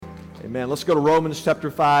Amen. Let's go to Romans chapter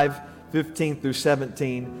 5, 15 through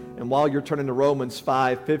 17. And while you're turning to Romans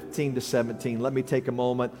 5, 15 to 17, let me take a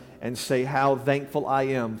moment and say how thankful I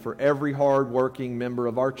am for every hard-working member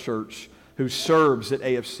of our church who serves at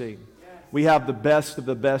AFC. We have the best of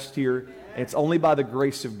the best here, and it's only by the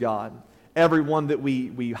grace of God. Everyone that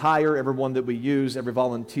we hire, everyone that we use, every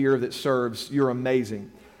volunteer that serves, you're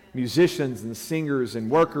amazing. Musicians and singers and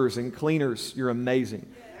workers and cleaners, you're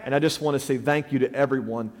amazing. And I just want to say thank you to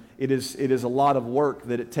everyone. It is a lot of work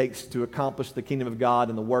that it takes to accomplish the kingdom of God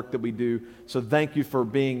and the work that we do. So thank you for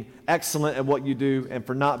being excellent at what you do and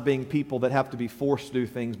for not being people that have to be forced to do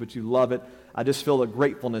things, but you love it. I just feel a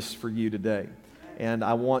gratefulness for you today. And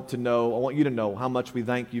I want you to know how much we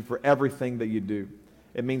thank you for everything that you do.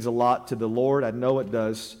 It means a lot to the Lord. I know it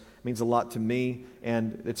does. It means a lot to me,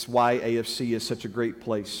 and it's why AFC is such a great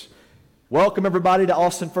place. Welcome, everybody, to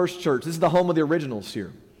Austin First Church. This is the home of the originals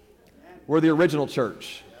here. We're the original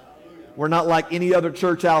church. We're not like any other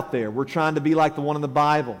church out there. We're trying to be like the one in the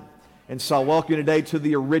Bible. And so I welcome you today to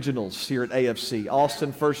the originals here at AFC,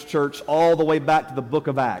 Austin First Church, all the way back to the book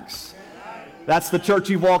of Acts. That's the church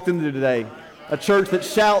you've walked into today. A church that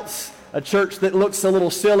shouts, a church that looks a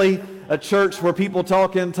little silly, a church where people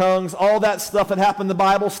talk in tongues. All that stuff that happened in the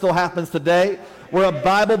Bible still happens today. We're a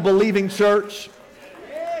Bible-believing church.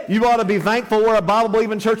 You ought to be thankful we're a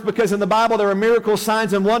Bible-believing church because in the Bible there are miracles,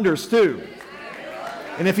 signs, and wonders too.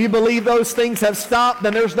 And if you believe those things have stopped,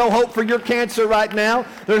 then there's no hope for your cancer right now.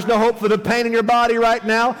 There's no hope for the pain in your body right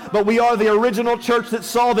now. But we are the original church that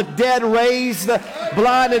saw the dead raised, the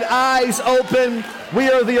blinded eyes open. We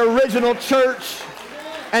are the original church.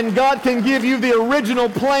 And God can give you the original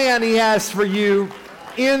plan He has for you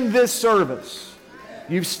in this service.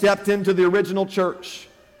 You've stepped into the original church.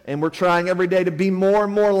 And we're trying every day to be more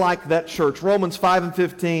and more like that church. Romans 5 and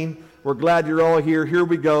 15. We're glad you're all here. Here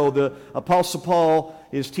we go. The Apostle Paul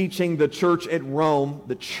is teaching the church at Rome,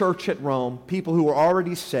 people who are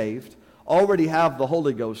already saved, already have the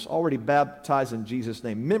Holy Ghost, already baptized in Jesus'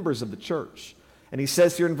 name, members of the church. And he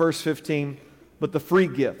says here in verse 15, but the free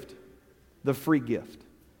gift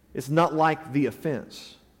is not like the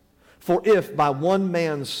offense. For if by one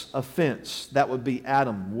man's offense, that would be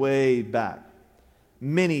Adam way back,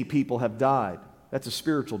 many people have died. That's a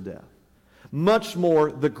spiritual death. Much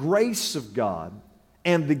more the grace of God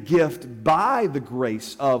and the gift by the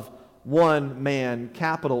grace of one man,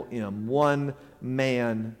 capital M, one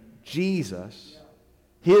man, Jesus,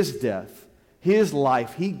 His death, His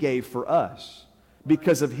life He gave for us.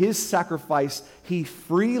 Because of His sacrifice, He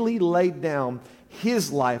freely laid down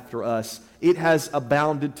His life for us. It has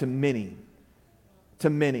abounded to many. To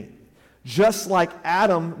many. Just like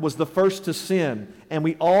Adam was the first to sin, and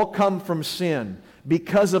we all come from sin,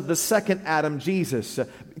 because of the second Adam, Jesus,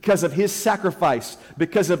 because of His sacrifice,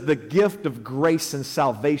 because of the gift of grace and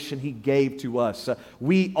salvation He gave to us,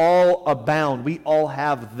 we all abound. We all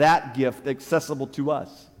have that gift accessible to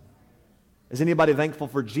us. Is anybody thankful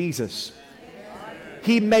for Jesus?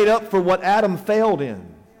 He made up for what Adam failed in.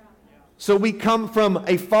 So we come from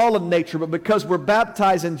a fallen nature, but because we're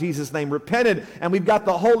baptized in Jesus' name, repented, and we've got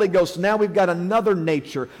the Holy Ghost, now we've got another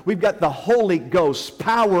nature. We've got the Holy Ghost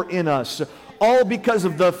power in us, all because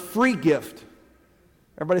of the free gift.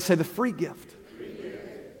 Everybody say the free gift.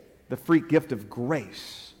 The free gift of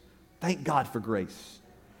grace. Thank God for grace.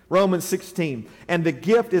 Romans 16, and the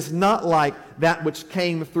gift is not like that which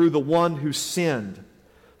came through the one who sinned.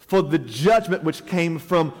 For the judgment which came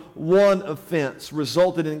from one offense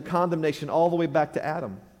resulted in condemnation all the way back to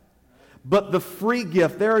Adam. But the free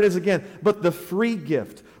gift, there it is again, but the free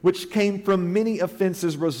gift which came from many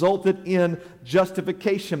offenses resulted in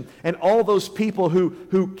justification. And all those people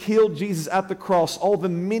who killed Jesus at the cross, all the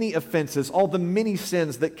many offenses, all the many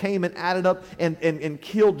sins that came and added up and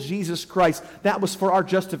killed Jesus Christ, that was for our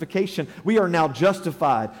justification. We are now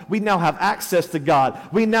justified. We now have access to God.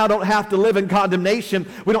 We now don't have to live in condemnation.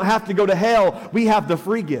 We don't have to go to hell. We have the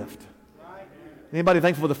free gift. Anybody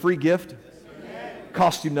thankful for the free gift?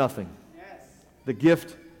 Cost you nothing. The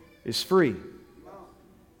gift is free.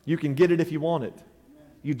 You can get it if you want it.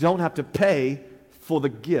 You don't have to pay for the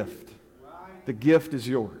gift. The gift is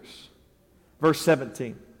yours. Verse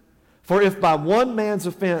 17. For if by one man's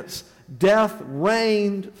offense death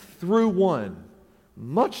reigned through one,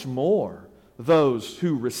 much more those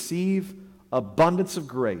who receive abundance of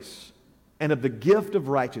grace and of the gift of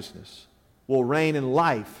righteousness will reign in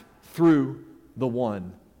life through the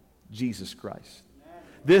one, Jesus Christ.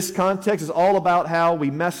 This context is all about how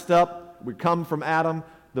we messed up. We come from Adam,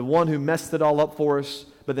 the one who messed it all up for us.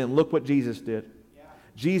 But then look what Jesus did.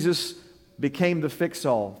 Jesus became the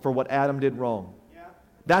fix-all for what Adam did wrong.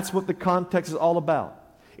 That's what the context is all about.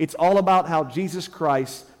 It's all about how Jesus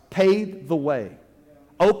Christ paid the way,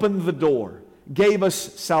 opened the door, gave us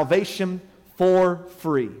salvation for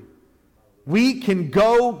free. We can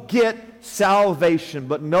go get salvation,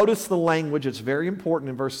 but notice the language, it's very important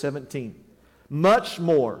in verse 17. Much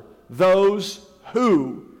more, those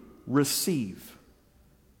who receive.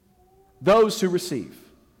 Those who receive.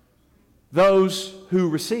 Those who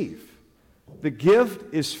receive. The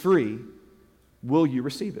gift is free. Will you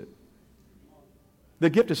receive it? The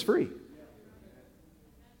gift is free.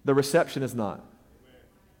 The reception is not.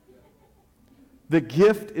 The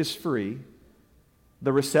gift is free.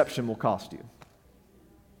 The reception will cost you.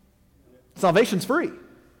 Salvation's free. I'm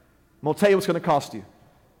going to tell you what's going to cost you.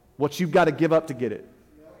 What you've got to give up to get it.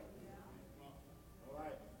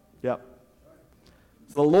 Yep.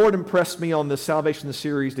 So the Lord impressed me on this Salvation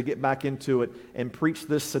series to get back into it and preach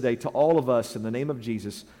this today to all of us in the name of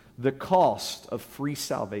Jesus. The cost of free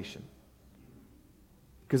salvation.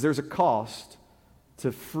 Because there's a cost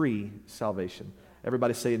to free salvation.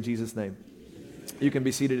 Everybody say in Jesus' name. You can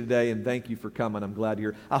be seated today, and thank you for coming. I'm glad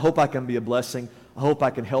you're here. I hope I can be a blessing. I hope I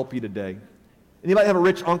can help you today. Anybody have a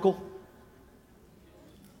rich uncle?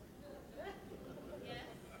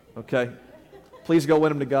 Okay. Please go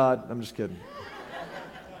win him to God. I'm just kidding.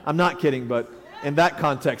 I'm not kidding, but in that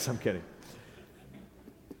context, I'm kidding.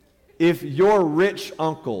 If your rich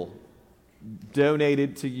uncle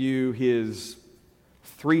donated to you his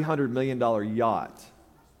 $300 million yacht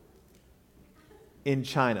in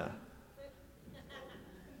China,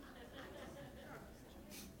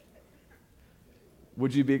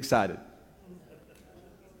 would you be excited?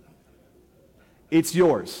 It's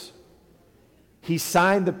yours. He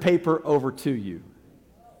signed the paper over to you.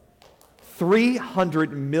 $300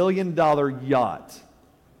 million yacht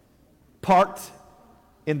parked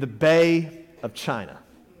in the Bay of China.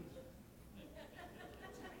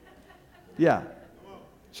 Yeah,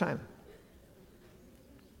 China.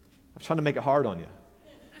 I'm trying to make it hard on you.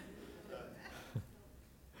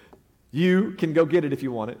 You can go get it if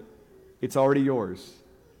you want it. It's already yours.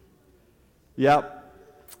 Yep.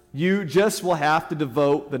 You just will have to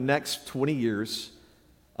devote the next 20 years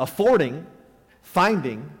affording,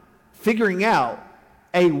 finding, figuring out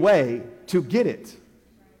a way to get it,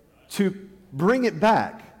 to bring it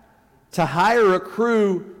back, to hire a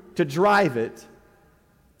crew to drive it,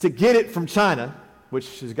 to get it from China,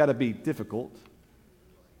 which has got to be difficult.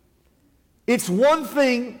 It's one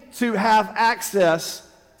thing to have access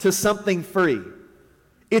to something free.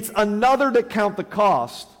 It's another to count the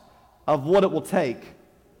cost of what it will take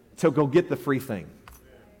to go get the free thing.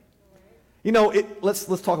 You know, let's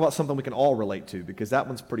talk about something we can all relate to, because that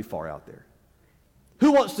one's pretty far out there.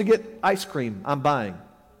 Who wants to get ice cream I'm buying?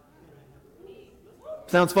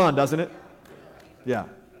 Sounds fun, doesn't it? Yeah.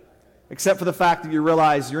 Except for the fact that you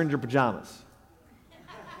realize you're in your pajamas.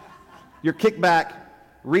 You're kicked back,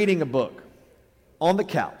 reading a book on the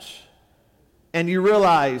couch, and you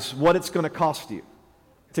realize what it's going to cost you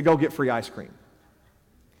to go get free ice cream.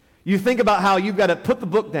 You think about how you've got to put the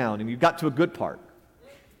book down and you've got to a good part.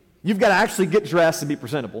 You've got to actually get dressed and be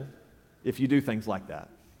presentable if you do things like that.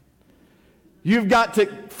 You've got to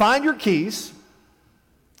find your keys.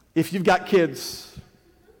 If you've got kids,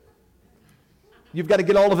 you've got to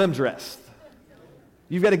get all of them dressed.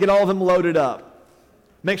 You've got to get all of them loaded up.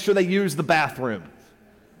 Make sure they use the bathroom,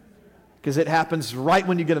 because it happens right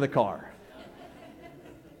when you get in the car.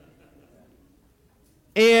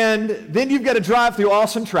 And then you've got to drive through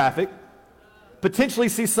awesome traffic, potentially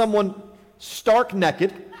see someone stark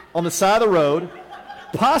naked on the side of the road,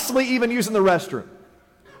 possibly even using the restroom.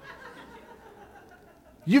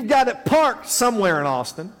 You've got to park somewhere in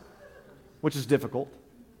Austin, which is difficult,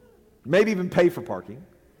 maybe even pay for parking,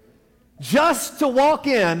 just to walk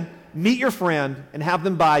in, meet your friend, and have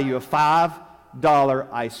them buy you a $5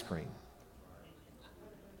 ice cream.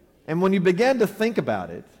 And when you begin to think about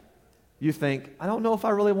it, you think, I don't know if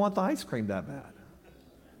I really want the ice cream that bad.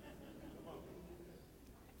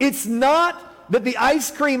 It's not that the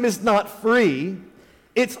ice cream is not free.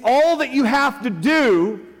 It's all that you have to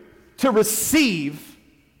do to receive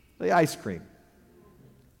the ice cream.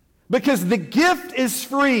 Because the gift is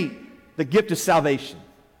free. The gift is salvation.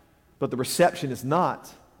 But the reception is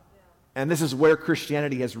not. And this is where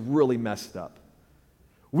Christianity has really messed up.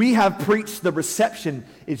 We have preached the reception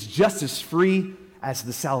is just as free as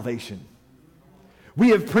the salvation. We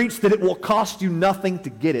have preached that it will cost you nothing to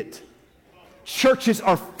get it. Churches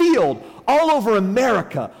are filled all over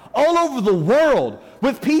America, all over the world,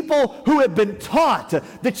 with people who have been taught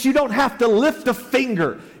that you don't have to lift a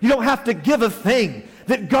finger, you don't have to give a thing,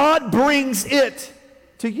 that God brings it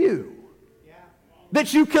to you.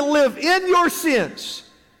 That you can live in your sins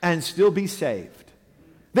and still be saved.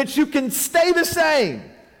 That you can stay the same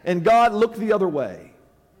and God looked the other way.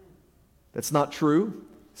 That's not true.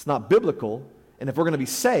 It's not biblical. And if we're going to be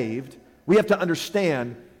saved, we have to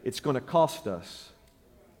understand it's going to cost us.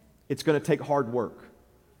 It's going to take hard work.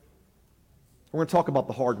 We're going to talk about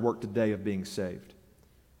the hard work today of being saved.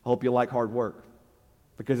 I hope you like hard work,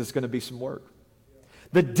 because it's going to be some work.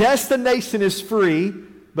 The destination is free,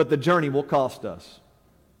 but the journey will cost us.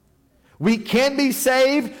 We can be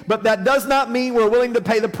saved, but that does not mean we're willing to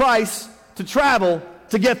pay the price to travel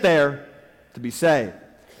to get there to be saved.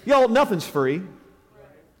 Y'all, nothing's free.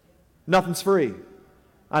 Nothing's free.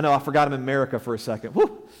 I know, I forgot I'm in America for a second.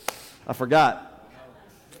 Whew, I forgot.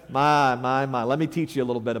 My. Let me teach you a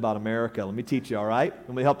little bit about America. Let me teach you, all right?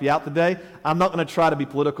 Let me help you out today. I'm not going to try to be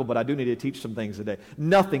political, but I do need to teach some things today.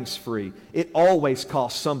 Nothing's free. It always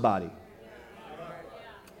costs somebody.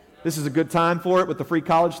 This is a good time for it with the free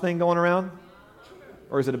college thing going around?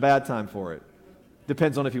 Or is it a bad time for it?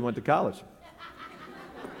 Depends on if you went to college.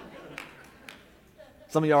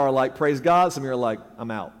 Some of y'all are like, praise God. Some of you are like,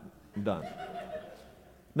 I'm out. I'm done.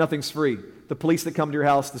 Nothing's free. The police that come to your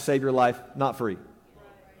house to save your life, not free.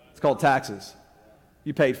 It's called taxes.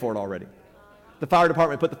 You paid for it already. The fire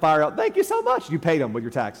department put the fire out. Thank you so much. You paid them with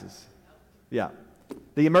your taxes. Yeah.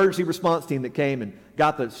 The emergency response team that came and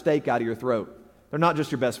got the steak out of your throat. They're not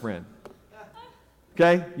just your best friend.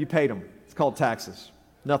 Okay? You paid them. It's called taxes.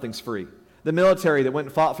 Nothing's free. The military that went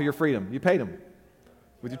and fought for your freedom. You paid them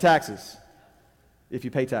with your taxes. If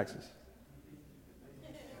you pay taxes.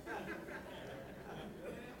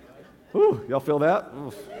 Ooh, y'all feel that?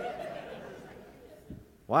 Oof.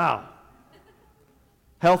 Wow.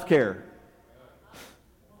 Healthcare.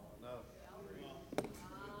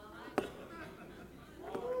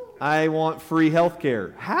 I want free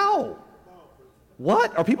healthcare. How?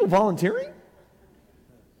 What? Are people volunteering?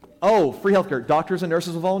 Oh, free healthcare. Doctors and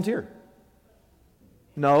nurses will volunteer.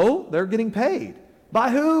 No, they're getting paid. By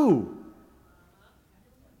who?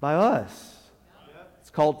 By us. It's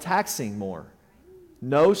called taxing more.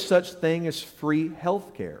 No such thing as free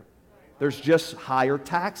health care. There's just higher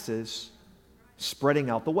taxes spreading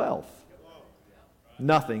out the wealth.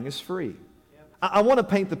 Nothing is free. I want to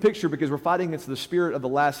paint the picture because we're fighting against the spirit of the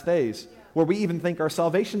last days where we even think our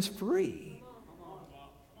salvation's free.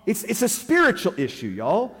 It's a spiritual issue,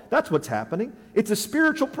 y'all. That's what's happening. It's a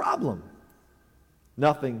spiritual problem.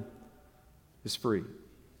 Nothing is free.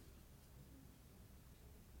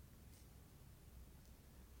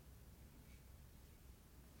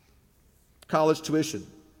 College tuition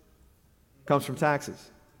comes from taxes.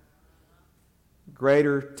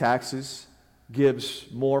 Greater taxes gives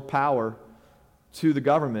more power to the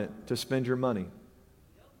government to spend your money.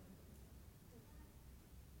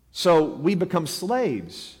 So we become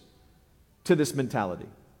slaves to this mentality.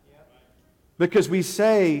 Because we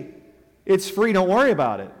say, it's free, don't worry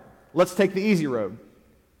about it. Let's take the easy road.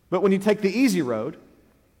 But when you take the easy road,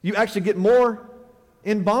 you actually get more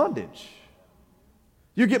in bondage.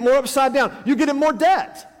 You get more upside down. You get in more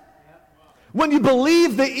debt. When you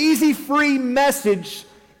believe the easy, free message,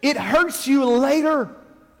 it hurts you later.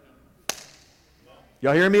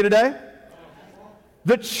 Y'all hearing me today?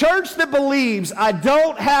 The church that believes I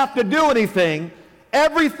don't have to do anything,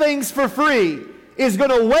 everything's for free, is going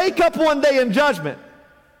to wake up one day in judgment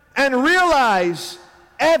and realize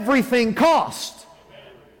everything costs.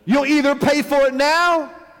 You'll either pay for it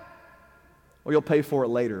now or you'll pay for it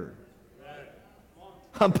later.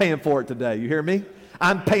 I'm paying for it today. You hear me?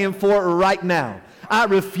 I'm paying for it right now. I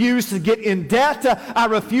refuse to get in debt. I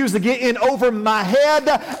refuse to get in over my head.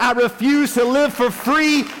 I refuse to live for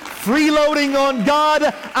free, freeloading on God.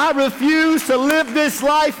 I refuse to live this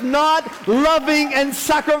life not loving and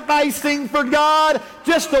sacrificing for God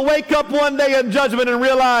just to wake up one day in judgment and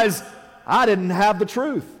realize I didn't have the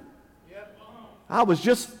truth. I was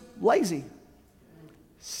just lazy,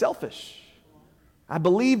 selfish. I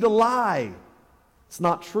believed a lie. It's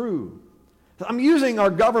not true. I'm using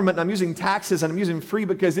our government, and I'm using taxes, and I'm using free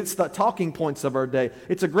because it's the talking points of our day.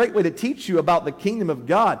 It's a great way to teach you about the kingdom of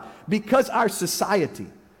God because our society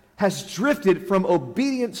has drifted from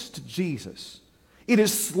obedience to Jesus. It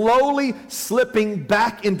is slowly slipping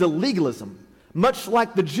back into legalism, much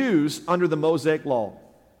like the Jews under the Mosaic law,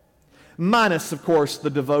 minus, of course,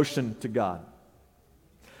 the devotion to God.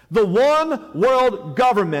 The one world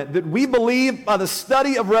government that we believe by the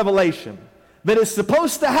study of Revelation that is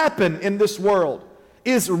supposed to happen in this world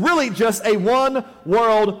is really just a one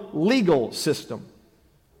world legal system.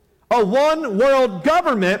 A one world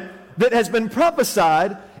government that has been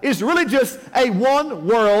prophesied is really just a one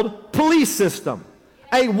world police system,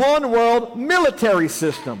 a one world military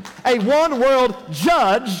system, a one world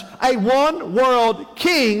judge, a one world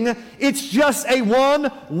king. It's just a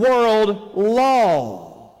one world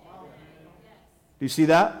law. Do you see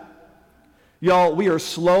that? Y'all, we are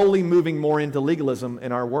slowly moving more into legalism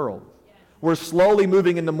in our world. We're slowly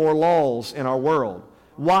moving into more laws in our world.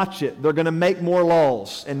 Watch it. They're going to make more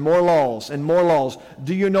laws and more laws and more laws.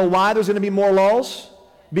 Do you know why there's going to be more laws?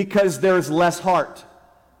 Because there's less heart.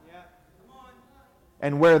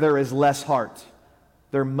 And where there is less heart,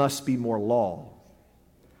 there must be more law.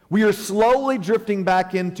 We are slowly drifting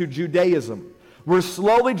back into Judaism. We're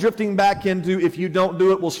slowly drifting back into, if you don't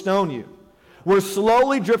do it, we'll stone you. We're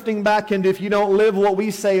slowly drifting back into, if you don't live what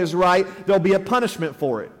we say is right, there'll be a punishment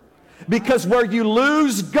for it. Because where you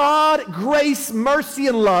lose God, grace, mercy,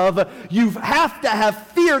 and love, you have to have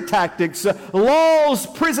fear tactics, laws,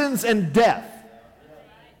 prisons, and death.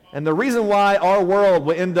 And the reason why our world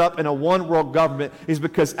will end up in a one-world government is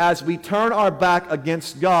because as we turn our back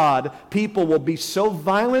against God, people will be so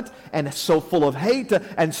violent and so full of hate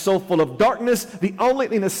and so full of darkness, the only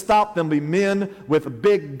thing to stop them will be men with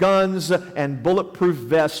big guns and bulletproof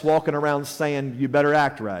vests walking around saying, you better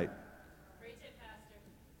act right. Preach it, Pastor.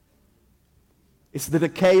 It's the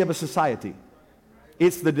decay of a society.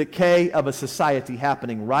 It's the decay of a society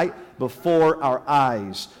happening right before our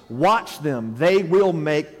eyes. Watch them. They will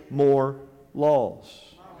make more laws.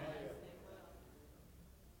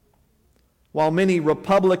 While many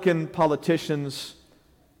Republican politicians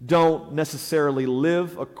don't necessarily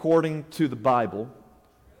live according to the Bible,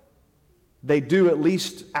 they do at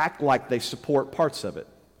least act like they support parts of it.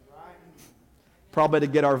 Probably to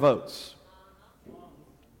get our votes.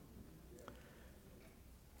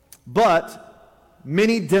 But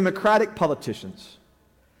many Democratic politicians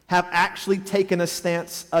have actually taken a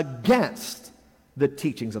stance against the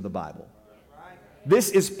teachings of the Bible. This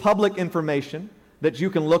is public information that you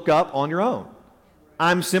can look up on your own.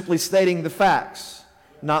 I'm simply stating the facts,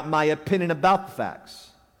 not my opinion about the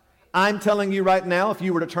facts. I'm telling you right now, if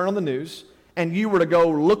you were to turn on the news and you were to go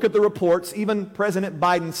look at the reports, even President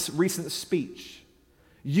Biden's recent speech,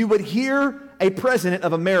 you would hear a president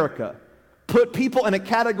of America put people in a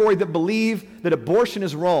category that believe that abortion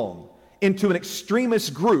is wrong into an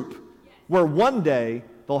extremist group where one day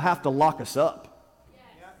they'll have to lock us up.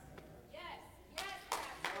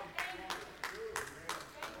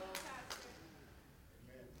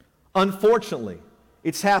 Unfortunately,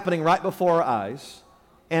 it's happening right before our eyes,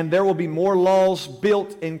 and there will be more laws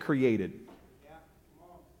built and created.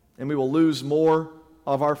 And we will lose more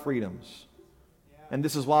of our freedoms. And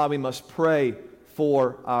this is why we must pray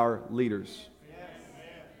for our leaders.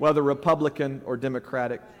 Whether Republican or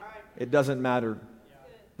Democratic, it doesn't matter.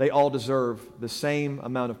 They all deserve the same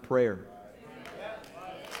amount of prayer.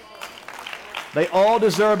 They all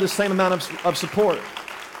deserve the same amount of support.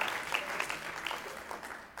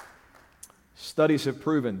 Studies have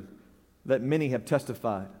proven that many have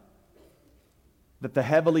testified that the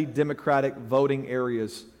heavily Democratic voting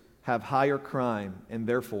areas have higher crime, and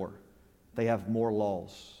therefore they have more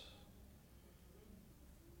laws.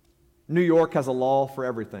 New York has a law for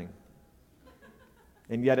everything,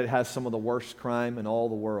 and yet it has some of the worst crime in all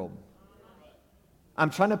the world.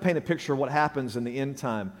 I'm trying to paint a picture of what happens in the end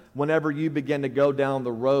time whenever you begin to go down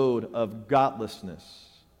the road of godlessness,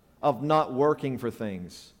 of not working for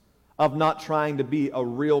things, of not trying to be a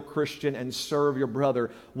real Christian and serve your brother.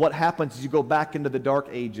 What happens is you go back into the dark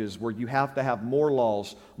ages where you have to have more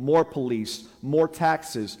laws, more police, more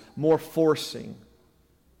taxes, more forcing.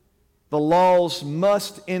 The laws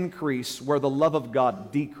must increase where the love of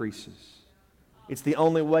God decreases. It's the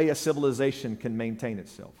only way a civilization can maintain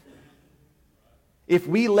itself. If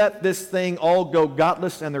we let this thing all go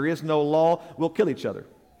godless and there is no law, we'll kill each other.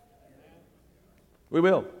 We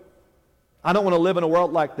will. I don't want to live in a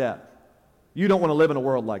world like that. You don't want to live in a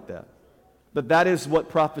world like that. But that is what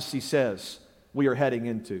prophecy says we are heading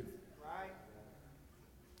into.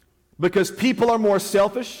 Because people are more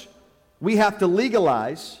selfish, we have to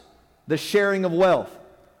legalize the sharing of wealth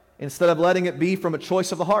instead of letting it be from a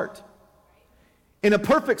choice of the heart. In a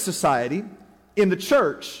perfect society, in the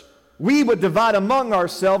church, we would divide among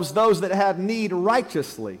ourselves those that have need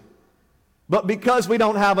righteously. But because we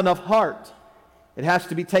don't have enough heart, it has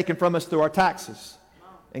to be taken from us through our taxes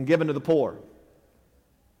and given to the poor.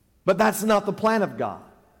 But that's not the plan of God.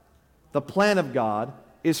 The plan of God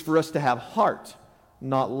is for us to have heart,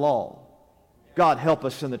 not law. God help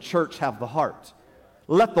us in the church have the heart.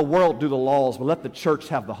 Let the world do the laws, but let the church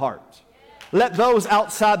have the heart. Let those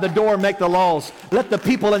outside the door make the laws. Let the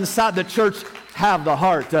people inside the church have the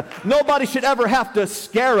heart. Nobody should ever have to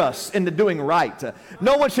scare us into doing right.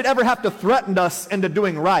 No one should ever have to threaten us into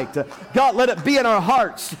doing right. God, let it be in our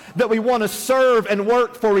hearts that we want to serve and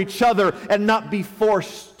work for each other and not be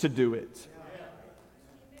forced to do it.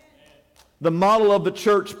 The model of the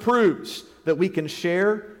church proves that we can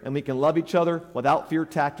share and we can love each other without fear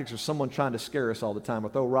tactics or someone trying to scare us all the time or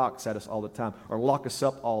throw rocks at us all the time or lock us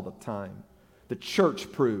up all the time. The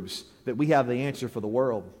church proves that we have the answer for the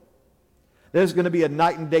world. There's going to be a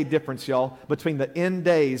night and day difference, y'all, between the end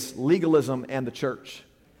days legalism and the church.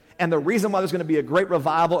 And the reason why there's going to be a great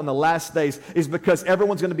revival in the last days is because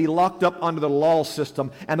everyone's going to be locked up under the law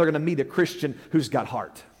system and they're going to meet a Christian who's got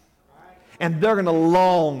heart. And they're going to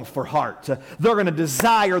long for heart. They're going to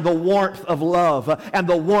desire the warmth of love and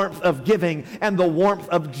the warmth of giving and the warmth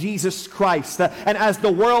of Jesus Christ. And as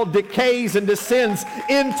the world decays and descends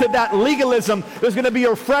into that legalism, there's going to be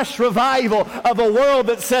a fresh revival of a world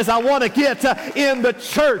that says, I want to get in the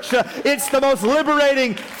church. It's the most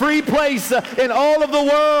liberating, free place in all of the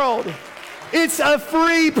world. It's a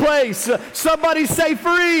free place. Somebody say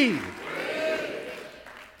free.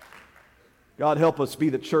 God help us be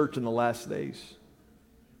the church in the last days.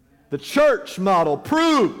 The church model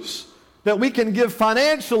proves that we can give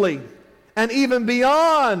financially and even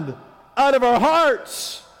beyond out of our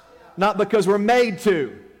hearts, not because we're made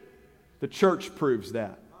to. The church proves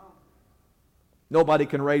that. Nobody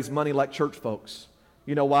can raise money like church folks.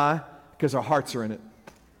 You know why? Because our hearts are in it.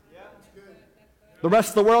 The rest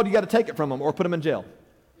of the world, you got to take it from them or put them in jail.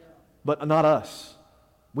 But not us.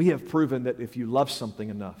 We have proven that if you love something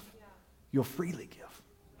enough, you'll freely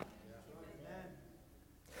give.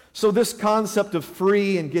 So this concept of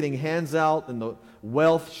free and getting hands out and the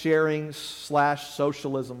wealth sharing /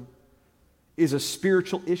 socialism is a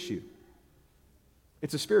spiritual issue.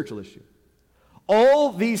 It's a spiritual issue.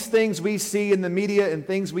 All these things we see in the media and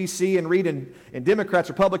things we see and read in Democrats,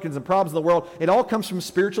 Republicans, and problems in the world, it all comes from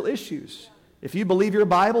spiritual issues. If you believe your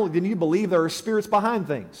Bible, then you believe there are spirits behind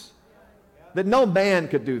things. That no man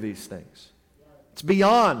could do these things. It's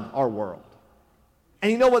beyond our world.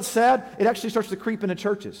 And you know what's sad? It actually starts to creep into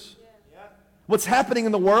churches. What's happening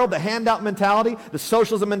in the world, the handout mentality, the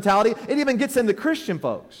socialism mentality, it even gets into Christian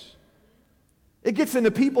folks. It gets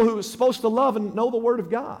into people who are supposed to love and know the Word of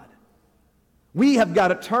God. We have got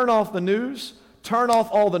to turn off the news, turn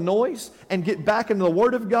off all the noise, and get back into the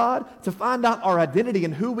Word of God to find out our identity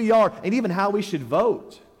and who we are and even how we should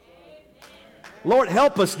vote. Lord,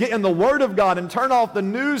 help us get in the Word of God and turn off the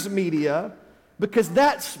news media, because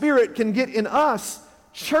that spirit can get in us,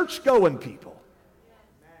 church-going people.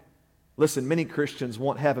 Listen, many Christians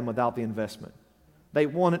want heaven without the investment. They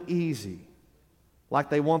want it easy, like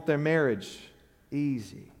they want their marriage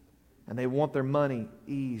easy, and they want their money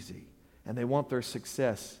easy, and they want their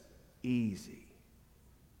success easy.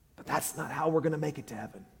 But that's not how we're going to make it to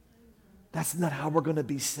heaven. That's not how we're going to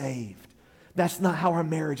be saved. That's not how our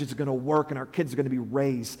marriage is going to work and our kids are going to be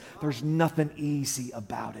raised. There's nothing easy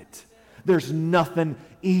about it. There's nothing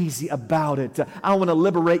easy about it. I want to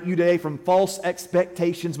liberate you today from false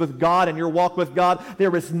expectations with God and your walk with God.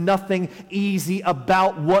 There is nothing easy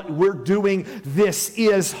about what we're doing. This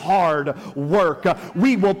is hard work.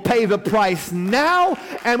 We will pay the price now,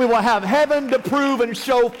 and we will have heaven to prove and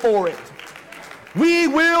show for it. We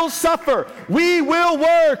will suffer. We will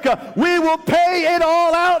work. We will pay it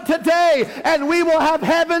all out today, and we will have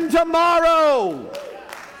heaven tomorrow.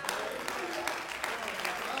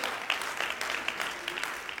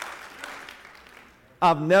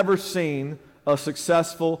 I've never seen a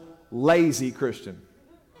successful, lazy Christian.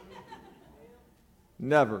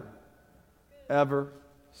 Never, ever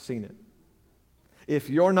seen it. If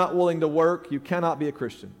you're not willing to work, you cannot be a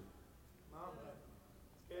Christian.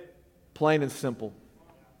 Plain and simple.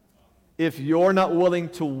 If you're not willing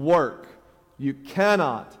to work, you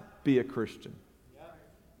cannot be a Christian.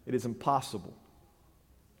 It is impossible.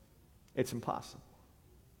 It's impossible.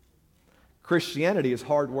 Christianity is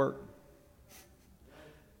hard work.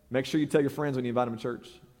 Make sure you tell your friends when you invite them to church.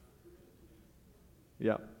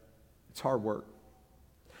 Yeah, it's hard work.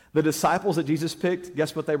 The disciples that Jesus picked,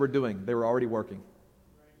 guess what they were doing? They were already working.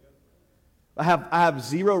 I have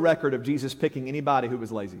zero record of Jesus picking anybody who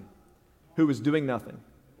was lazy, who was doing nothing.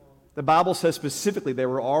 The Bible says specifically they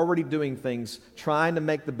were already doing things, trying to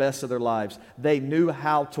make the best of their lives. They knew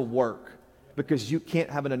how to work, because you can't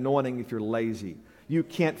have an anointing if you're lazy. You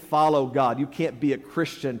can't follow God. You can't be a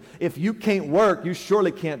Christian. If you can't work, you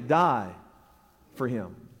surely can't die for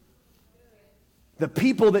Him. The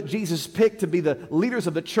people that Jesus picked to be the leaders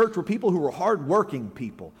of the church were people who were hardworking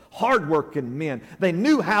people, hardworking men. They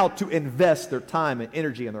knew how to invest their time and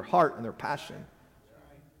energy and their heart and their passion.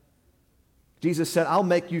 Jesus said, I'll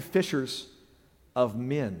make you fishers of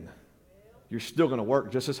men. You're still going to work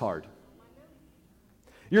just as hard.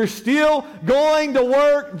 You're still going to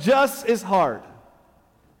work just as hard.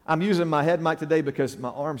 I'm using my head mic today because my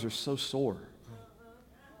arms are so sore.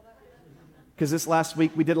 Because this last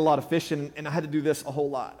week we did a lot of fishing and I had to do this a whole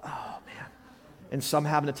lot. Oh, man. And so I'm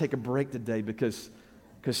having to take a break today because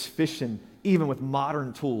fishing, even with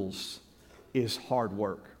modern tools, is hard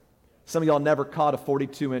work. Some of y'all never caught a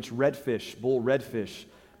 42-inch redfish, bull redfish,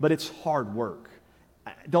 but it's hard work.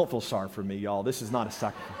 Don't feel sorry for me, y'all. This is not a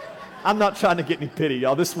sacrifice. I'm not trying to get any pity,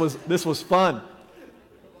 y'all. This was fun.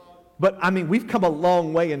 But, I mean, we've come a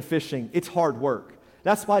long way in fishing. It's hard work.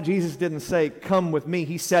 That's why Jesus didn't say, come with me.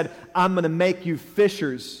 He said, I'm going to make you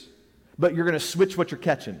fishers, but you're going to switch what you're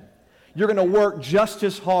catching. You're going to work just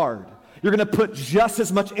as hard. You're going to put just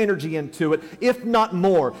as much energy into it, if not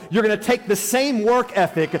more. You're going to take the same work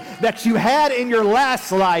ethic that you had in your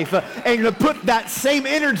last life, and you're going to put that same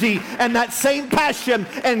energy and that same passion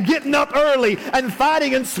and getting up early and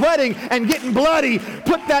fighting and sweating and getting bloody.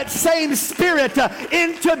 Put that same spirit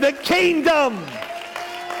into the kingdom.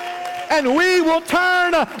 And we will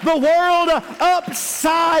turn the world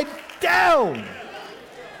upside down.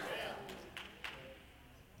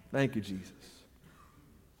 Thank you, Jesus.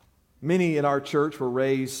 Many in our church were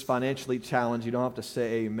raised financially challenged. You don't have to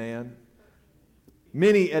say amen.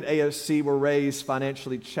 Many at AOC were raised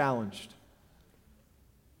financially challenged.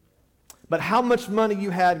 But how much money you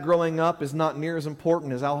had growing up is not near as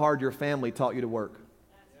important as how hard your family taught you to work.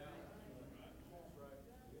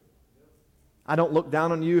 I don't look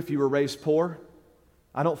down on you if you were raised poor.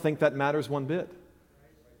 I don't think that matters one bit.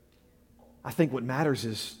 I think what matters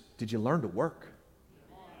is, did you learn to work?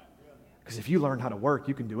 Because if you learn how to work,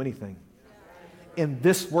 you can do anything. In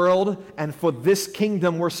this world and for this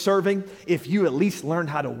kingdom we're serving, if you at least learn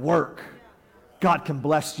how to work, God can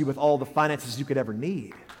bless you with all the finances you could ever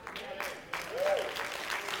need.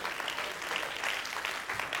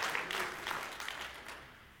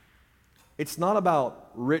 It's not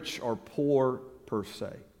about rich or poor per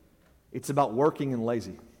se. It's about working and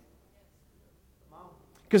lazy.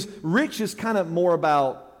 Because rich is kind of more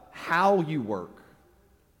about how you work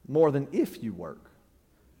more than if you work.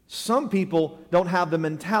 Some people don't have the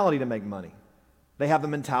mentality to make money. They have the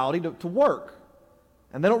mentality to work.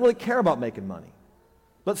 And they don't really care about making money.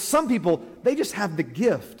 But some people, they just have the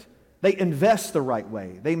gift. They invest the right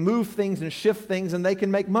way. They move things and shift things and they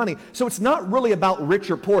can make money. So it's not really about rich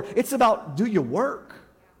or poor. It's about, do you work?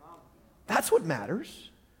 That's what matters.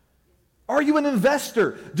 Are you an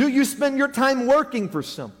investor? Do you spend your time working for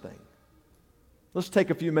something? Let's take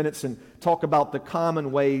a few minutes and talk about the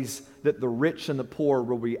common ways that the rich and the poor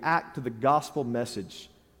will react to the gospel message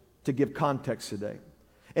to give context today.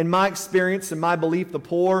 In my experience and my belief, the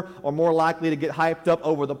poor are more likely to get hyped up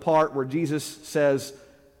over the part where Jesus says,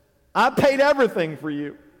 I paid everything for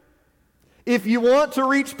you. If you want to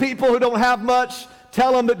reach people who don't have much,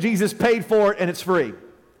 tell them that Jesus paid for it and it's free.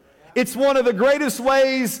 It's one of the greatest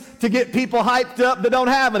ways to get people hyped up that don't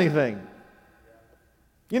have anything.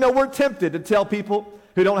 You know, we're tempted to tell people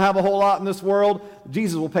who don't have a whole lot in this world,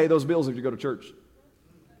 Jesus will pay those bills if you go to church.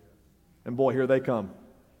 And boy, here they come.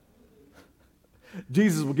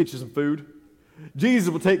 Jesus will get you some food. Jesus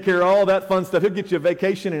will take care of all that fun stuff. He'll get you a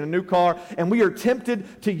vacation and a new car. And we are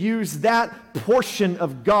tempted to use that portion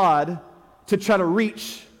of God to try to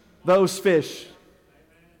reach those fish.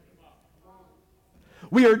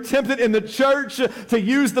 We are tempted in the church to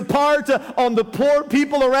use the part on the poor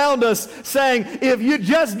people around us, saying, if you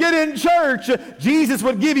just get in church, Jesus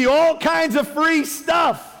would give you all kinds of free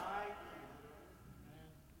stuff.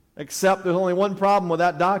 Except there's only one problem with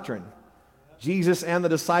that doctrine. Jesus and the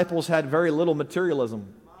disciples had very little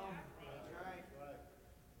materialism.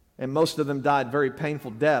 And most of them died very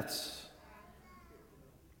painful deaths.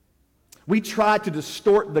 We try to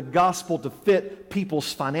distort the gospel to fit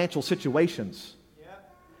people's financial situations.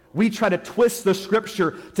 We try to twist the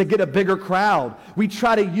scripture to get a bigger crowd. We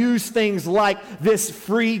try to use things like this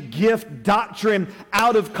free gift doctrine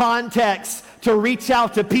out of context to reach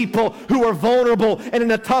out to people who are vulnerable and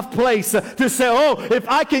in a tough place to say, oh, if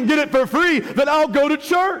I can get it for free, then I'll go to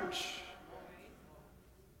church.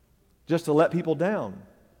 Just to let people down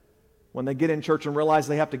when they get in church and realize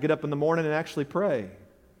they have to get up in the morning and actually pray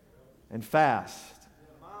and fast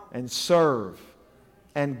and serve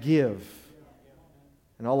and give.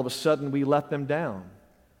 And all of a sudden we let them down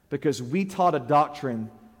because we taught a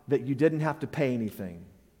doctrine that you didn't have to pay anything.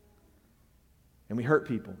 And we hurt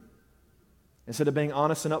people instead of being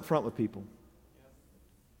honest and upfront with people.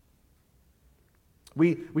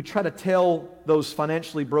 We try to tell those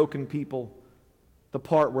financially broken people the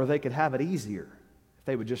part where they could have it easier if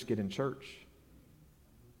they would just get in church.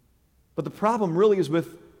 But the problem really is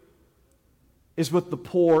with the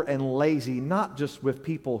poor and lazy, not just with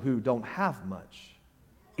people who don't have much.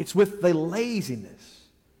 It's with the laziness.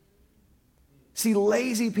 See,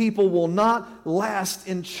 lazy people will not last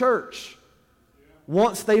in church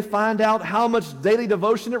once they find out how much daily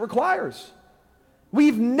devotion it requires.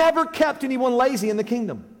 We've never kept anyone lazy in the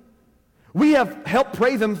kingdom. We have helped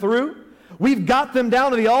pray them through. We've got them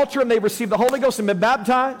down to the altar and they've received the Holy Ghost and been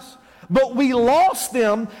baptized. But we lost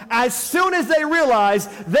them as soon as they realized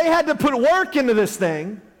they had to put work into this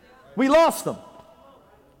thing. We lost them.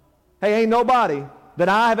 Hey, ain't nobody that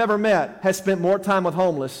I have ever met has spent more time with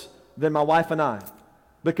homeless than my wife and I.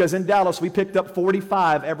 Because in Dallas, we picked up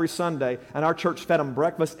 45 every Sunday, and our church fed them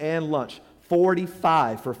breakfast and lunch.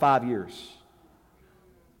 45 for 5 years.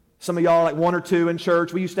 Some of y'all like 1 or 2 in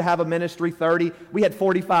church. We used to have a ministry, 30. We had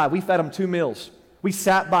 45. We fed them 2 meals. We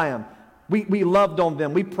sat by them. We loved on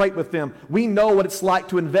them. We prayed with them. We know what it's like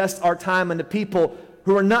to invest our time into people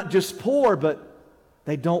who are not just poor, but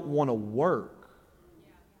they don't want to work.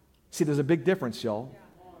 See, there's a big difference, y'all.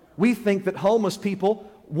 We think that homeless people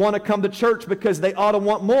want to come to church because they ought to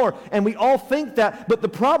want more. And we all think that, but the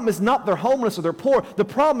problem is not they're homeless or they're poor. The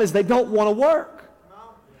problem is they don't want to work.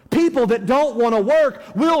 People that don't want to work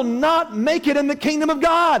will not make it in the kingdom of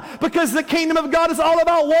God, because the kingdom of God is all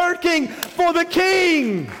about working for the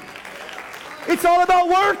King. It's all about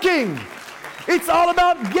working. It's all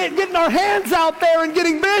about getting our hands out there and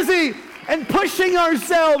getting busy and pushing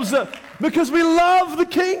ourselves because we love the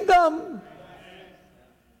kingdom.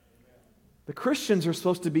 The Christians are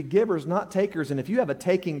supposed to be givers, not takers. And if you have a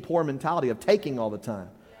taking poor mentality of taking all the time,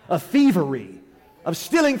 of thievery, of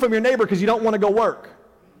stealing from your neighbor because you don't want to go work,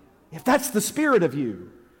 if that's the spirit of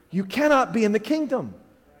you, you cannot be in the kingdom.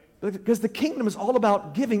 Because the kingdom is all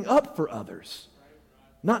about giving up for others,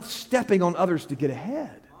 not stepping on others to get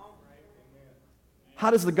ahead.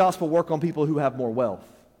 How does the gospel work on people who have more wealth?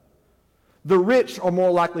 The rich are more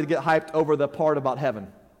likely to get hyped over the part about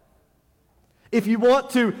heaven. If you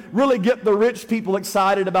want to really get the rich people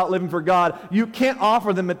excited about living for God, you can't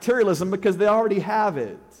offer them materialism because they already have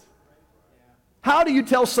it. How do you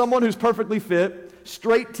tell someone who's perfectly fit,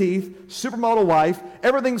 straight teeth, supermodel wife,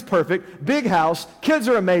 everything's perfect, big house, kids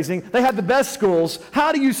are amazing, they have the best schools,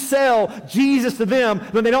 how do you sell Jesus to them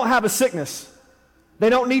when they don't have a sickness? They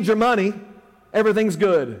don't need your money, everything's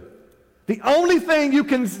good. The only thing you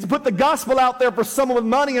can put the gospel out there for someone with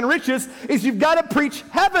money and riches is you've got to preach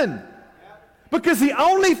heaven. Because the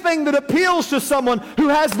only thing that appeals to someone who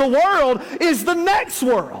has the world is the next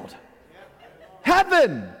world.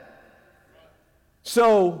 Heaven.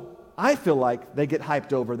 So I feel like they get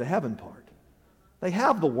hyped over the heaven part. They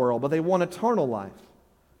have the world, but they want eternal life.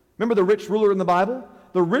 Remember the rich ruler in the Bible?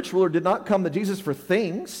 The rich ruler did not come to Jesus for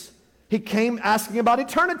things. He came asking about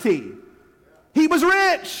eternity. He was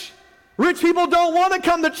rich. Rich people don't want to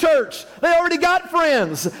come to church. They already got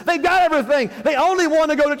friends. They got everything. They only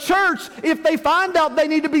want to go to church if they find out they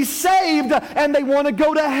need to be saved and they want to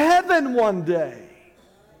go to heaven one day.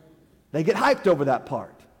 They get hyped over that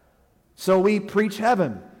part. So we preach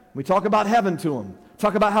heaven. We talk about heaven to them.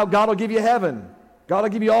 Talk about how God will give you heaven. God will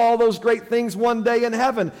give you all those great things one day in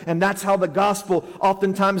heaven. And that's how the gospel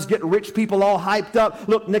oftentimes get rich people all hyped up.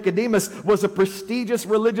 Look, Nicodemus was a prestigious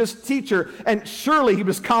religious teacher, and surely he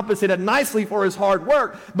was compensated nicely for his hard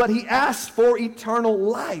work, but he asked for eternal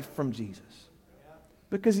life from Jesus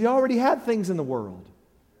because he already had things in the world.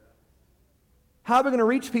 How are we going to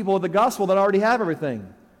reach people with the gospel that already have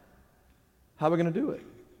everything? How are we going to do it?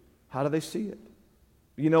 How do they see it?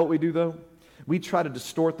 You know what we do, though? We try to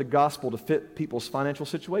distort the gospel to fit people's financial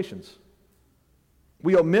situations.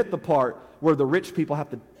 We omit the part where the rich people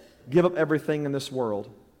have to give up everything in this world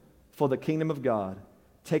for the kingdom of God,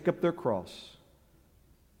 take up their cross,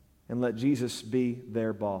 and let Jesus be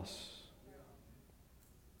their boss.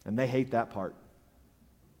 And they hate that part.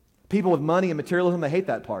 People with money and materialism, they hate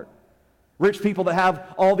that part. Rich people that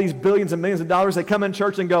have all these billions and millions of dollars, they come in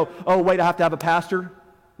church and go, oh, wait, I have to have a pastor?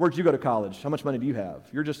 Where'd you go to college? How much money do you have?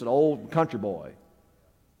 You're just an old country boy.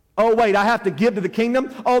 Oh, wait, I have to give to the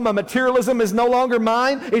kingdom? Oh, my materialism is no longer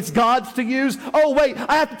mine. It's God's to use. Oh, wait,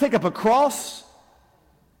 I have to take up a cross.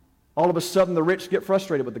 All of a sudden, the rich get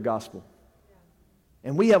frustrated with the gospel.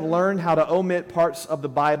 And we have learned how to omit parts of the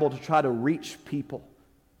Bible to try to reach people.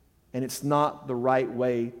 And it's not the right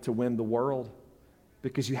way to win the world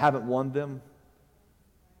because you haven't won them.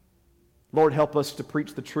 Lord, help us to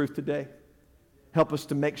preach the truth today. Help us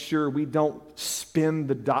to make sure we don't spin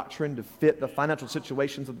the doctrine to fit the financial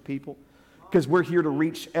situations of the people, because we're here to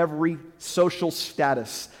reach every social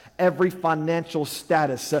status, every financial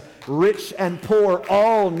status. Rich and poor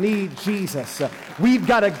all need Jesus. We've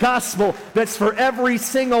got a gospel that's for every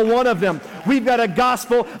single one of them. We've got a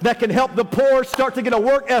gospel that can help the poor start to get a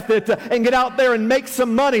work ethic and get out there and make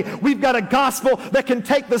some money. We've got a gospel that can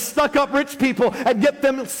take the stuck-up rich people and get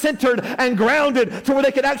them centered and grounded to where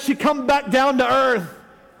they can actually come back down to earth.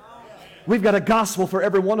 We've got a gospel for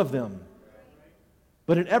every one of them.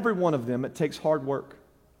 But in every one of them, it takes hard work.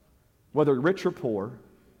 Whether rich or poor,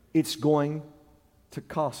 it's going to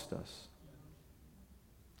cost us.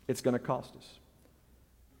 It's going to cost us.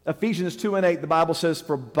 Ephesians 2:8, the Bible says,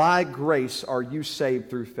 "For by grace are you saved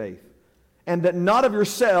through faith, and that not of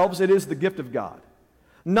yourselves, it is the gift of God.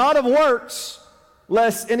 Not of works,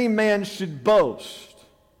 lest any man should boast.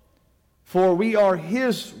 For we are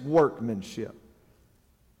His workmanship."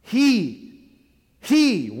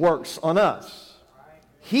 He works on us.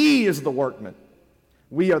 He is the workman.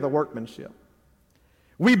 We are the workmanship.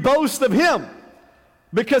 We boast of Him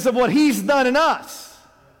because of what He's done in us.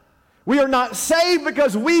 We are not saved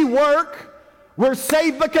because we work. We're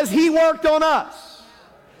saved because He worked on us.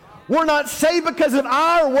 We're not saved because of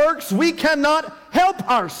our works. We cannot help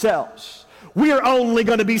ourselves. We are only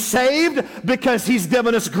going to be saved because He's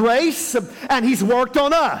given us grace and He's worked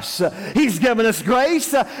on us. He's given us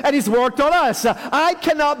grace and He's worked on us. I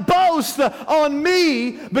cannot boast on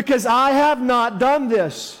me because I have not done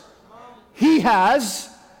this. He has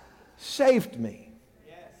saved me.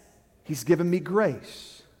 He's given me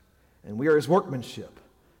grace. And we are His workmanship,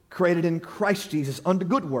 created in Christ Jesus unto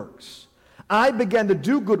good works. I began to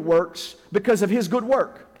do good works because of His good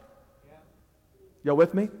work. Y'all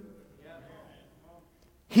with me?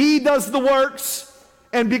 He does the works,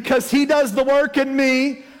 and because He does the work in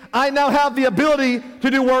me, I now have the ability to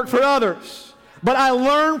do work for others. But I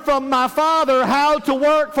learned from my father how to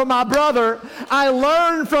work for my brother. I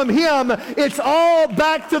learned from him. It's all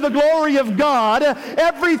back to the glory of God.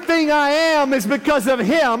 Everything I am is because of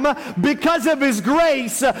Him, because of His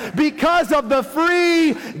grace, because of the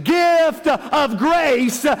free gift of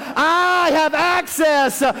grace. I have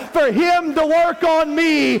access for Him to work on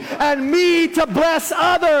me and me to bless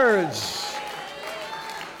others.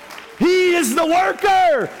 He is the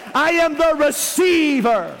worker. I am the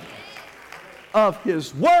receiver of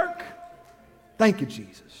His work. Thank you,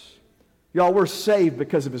 Jesus. Y'all, we're saved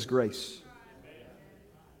because of His grace.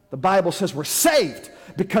 The Bible says we're saved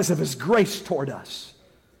because of His grace toward us,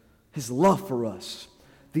 His love for us,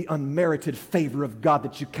 the unmerited favor of God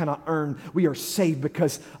that you cannot earn. We are saved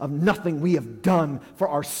because of nothing we have done for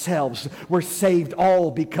ourselves. We're saved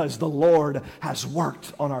all because the Lord has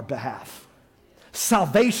worked on our behalf.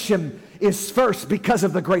 Salvation is first because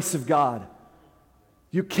of the grace of God.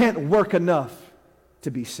 You can't work enough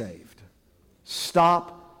to be saved.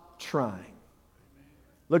 Stop trying.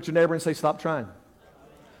 Look at your neighbor and say, stop trying.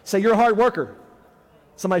 Say, you're a hard worker.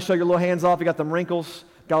 Somebody show your little hands off. You got them wrinkles,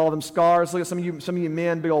 got all them scars. Look at some of you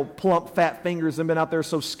men, big old plump, fat fingers and been out there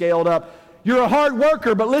so scaled up. You're a hard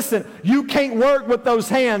worker, but listen, you can't work with those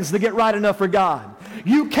hands to get right enough for God.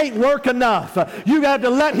 You can't work enough. You have to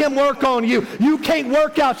let Him work on you. You can't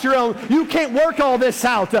work out your own. You can't work all this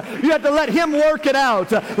out. You have to let Him work it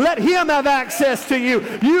out. Let Him have access to you.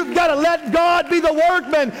 You've got to let God be the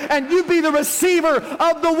workman and you be the receiver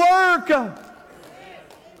of the work.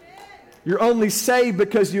 You're only saved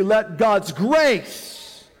because you let God's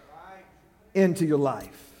grace into your life.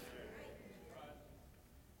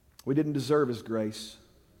 We didn't deserve His grace.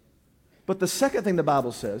 But the second thing the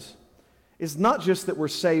Bible says is not just that we're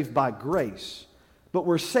saved by grace, but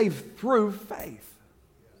we're saved through faith.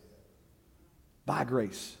 By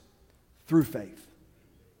grace, through faith.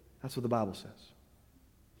 That's what the Bible says.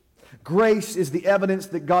 Grace is the evidence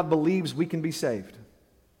that God believes we can be saved.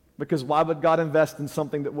 Because why would God invest in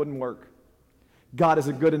something that wouldn't work? God is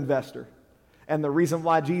a good investor. And the reason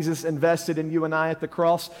why Jesus invested in you and I at the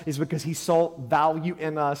cross is because He saw value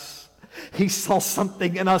in us. He saw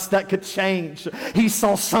something in us that could change. He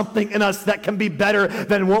saw something in us that can be better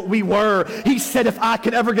than what we were. He said, if I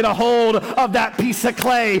could ever get a hold of that piece of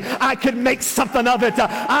clay, I could make something of it.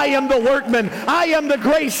 I am the workman. I am the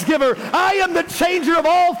grace giver. I am the changer of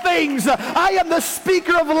all things. I am the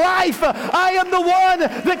speaker of life. I am the one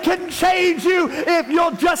that can change you if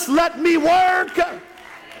you'll just let me work.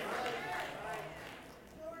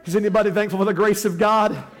 Is anybody thankful for the grace of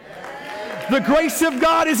God? The grace of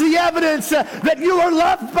God is the evidence that you are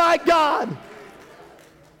loved by God.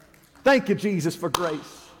 Thank you, Jesus, for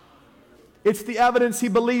grace. It's the evidence He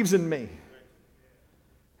believes in me.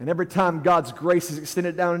 And every time God's grace is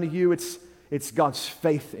extended down into you, it's God's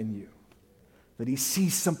faith in you. That He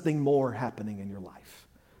sees something more happening in your life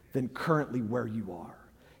than currently where you are.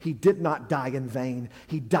 He did not die in vain.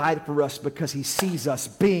 He died for us because He sees us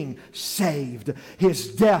being saved.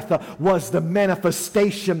 His death was the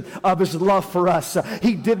manifestation of His love for us.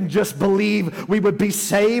 He didn't just believe we would be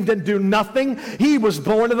saved and do nothing. He was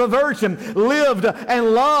born of a virgin, lived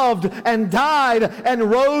and loved and died and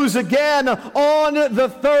rose again on the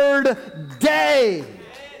third day.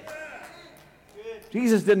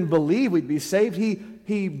 Jesus didn't believe we'd be saved.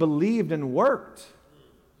 He believed and worked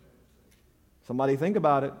Somebody think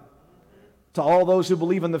about it. To all those who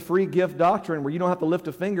believe in the free gift doctrine where you don't have to lift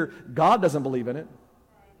a finger, God doesn't believe in it.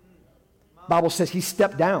 The Bible says he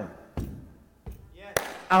stepped down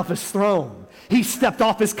off his throne. He stepped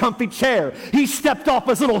off his comfy chair. He stepped off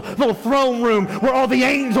his little throne room where all the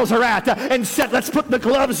angels are at and said, let's put the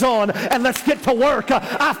gloves on and let's get to work.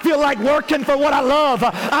 I feel like working for what I love.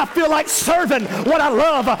 I feel like serving what I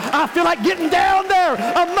love. I feel like getting down there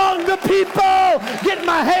among the people, getting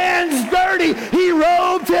my hands dirty. He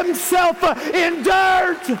robed himself in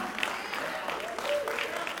dirt.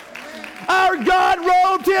 Our God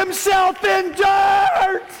robed himself in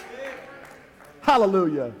dirt.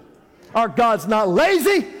 Hallelujah. Our God's not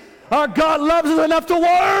lazy. Our God loves us enough to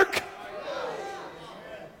work.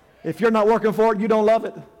 If you're not working for it, you don't love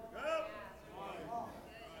it.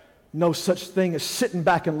 No such thing as sitting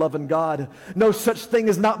back and loving God. No such thing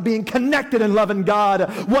as not being connected and loving God.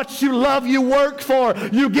 What you love, you work for.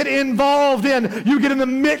 You get involved in. You get in the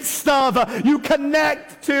midst of. You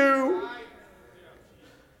connect to.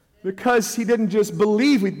 Because he didn't just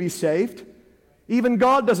believe we'd be saved. Even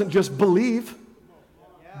God doesn't just believe.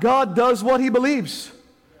 God does what he believes.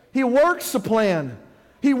 He works a plan.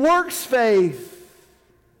 He works faith.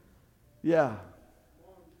 Yeah.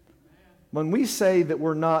 When we say that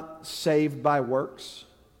we're not saved by works,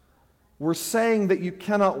 we're saying that you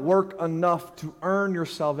cannot work enough to earn your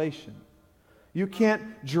salvation. You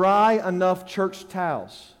can't dry enough church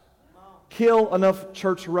towels, kill enough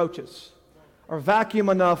church roaches, or vacuum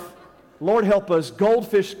enough, Lord help us,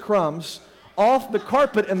 goldfish crumbs off the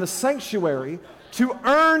carpet in the sanctuary to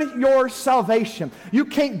earn your salvation. You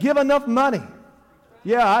can't give enough money.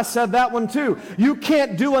 Yeah, I said that one too. You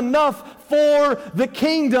can't do enough for the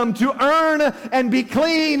kingdom to earn and be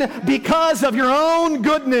clean because of your own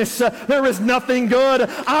goodness. There is nothing good.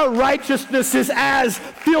 Our righteousness is as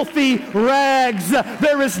filthy rags.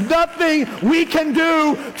 There is nothing we can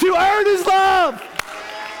do to earn his love.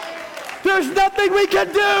 There's nothing we can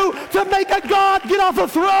do to make a God get off a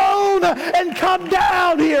throne and come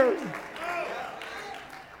down here.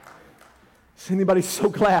 Is anybody so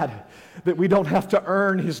glad that we don't have to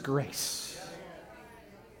earn his grace?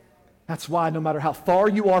 That's why no matter how far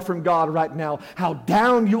you are from God right now, how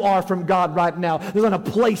down you are from God right now, there's not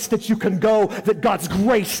a place that you can go that God's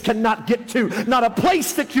grace cannot get to. Not a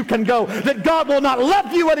place that you can go that God will not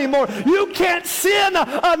love you anymore. You can't sin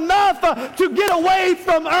enough to get away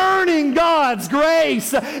from earning God's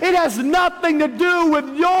grace. It has nothing to do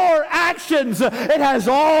with your actions. It has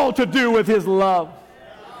all to do with his love.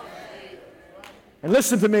 And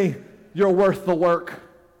listen to me, you're worth the work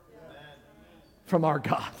from our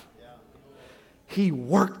God. He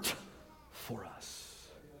worked for us.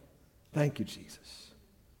 Thank you, Jesus.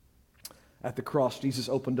 At the cross, Jesus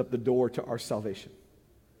opened up the door to our salvation.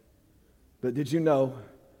 But did you know,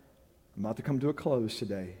 I'm about to come to a close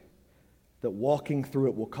today, that walking through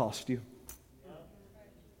it will cost you?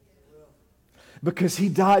 Because he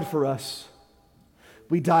died for us.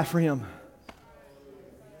 We die for him.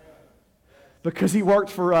 Because he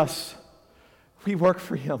worked for us, we work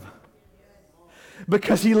for him.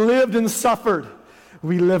 Because he lived and suffered,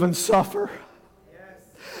 we live and suffer.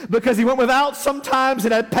 Because he went without sometimes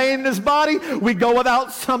and had pain in his body, we go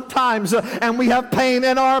without sometimes and we have pain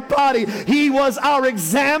in our body. He was our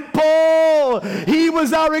example. He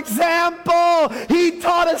was our example. He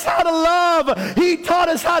taught us how to love. He taught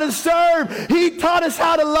us how to serve. He taught us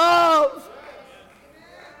how to love.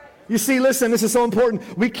 You see, listen, this is so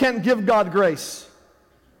important. We can't give God grace.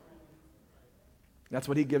 That's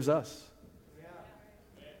what he gives us.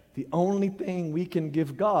 The only thing we can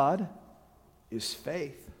give God is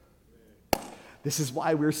faith. This is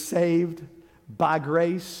why we're saved by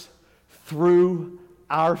grace through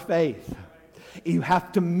our faith. You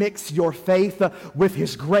have to mix your faith with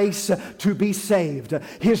his grace to be saved.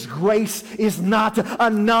 His grace is not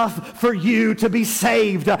enough for you to be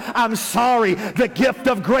saved. I'm sorry, the gift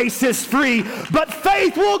of grace is free, but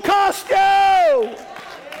faith will cost you.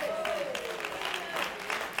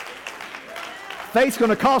 Faith's going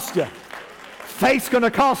to cost you. Faith's going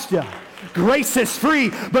to cost you. Grace is free,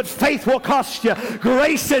 but faith will cost you.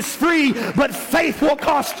 Grace is free, but faith will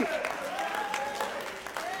cost you.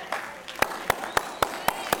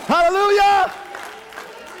 Hallelujah!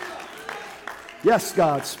 Yes,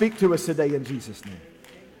 God, speak to us today in Jesus' name.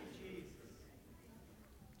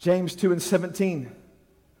 James 2:17.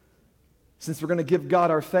 Since we're going to give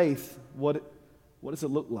God our faith, what does it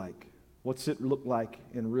look like? What's it look like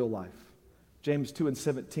in real life? James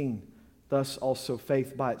 2:17. Thus also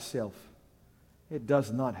faith by itself, it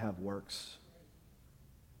does not have works.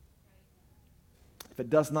 If it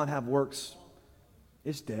does not have works,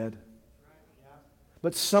 it's dead.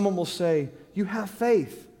 But someone will say, you have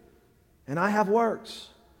faith, and I have works.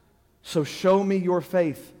 So show me your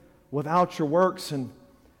faith without your works, and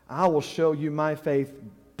I will show you my faith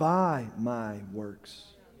by my works.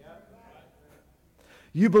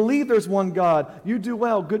 You believe there's one God. You do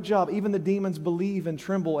well. Good job. Even the demons believe and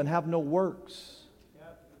tremble and have no works.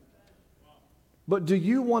 But do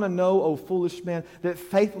you want to know, O foolish man, that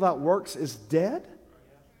faith without works is dead?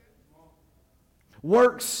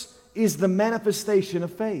 Works is the manifestation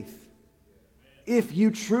of faith. If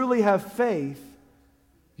you truly have faith,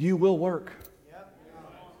 you will work.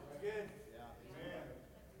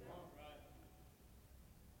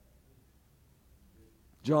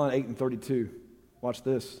 John 8:32. Watch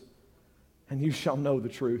this. And you shall know the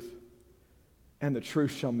truth, and the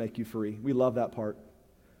truth shall make you free. We love that part.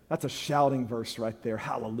 That's a shouting verse right there.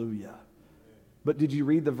 Hallelujah. But did you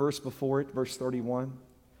read the verse before it, verse 31?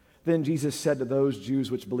 Then Jesus said to those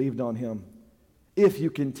Jews which believed on him, if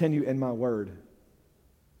you continue in my word,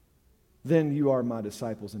 then you are my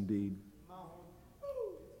disciples indeed.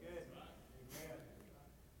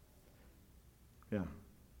 Yeah.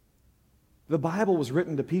 The Bible was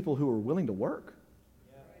written to people who were willing to work.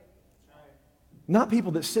 Not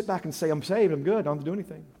people that sit back and say, I'm saved, I'm good, I don't have to do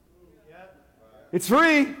anything. It's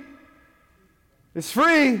free. It's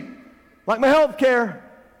free. Like my health care,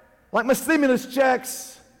 like my stimulus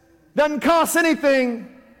checks. Doesn't cost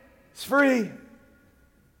anything. It's free.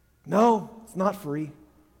 No, it's not free.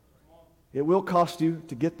 It will cost you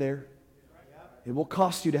to get there. It will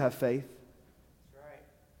cost you to have faith.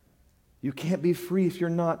 You can't be free if you're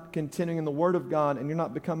not continuing in the Word of God and you're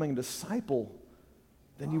not becoming a disciple.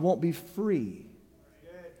 Then you won't be free.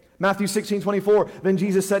 Matthew 16:24, then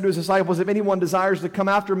Jesus said to his disciples, if anyone desires to come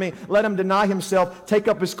after me, let him deny himself, take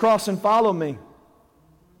up his cross and follow me.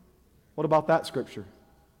 What about that scripture?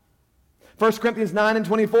 1 Corinthians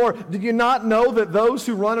 9:24, do you not know that those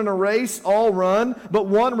who run in a race all run, but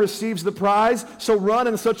one receives the prize? So run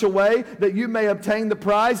in such a way that you may obtain the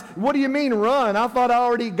prize. What do you mean run? I thought I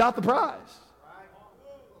already got the prize.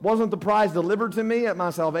 Wasn't the prize delivered to me at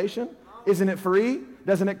my salvation? Isn't it free?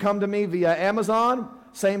 Doesn't it come to me via Amazon?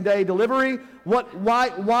 Same day delivery?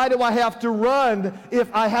 Why do I have to run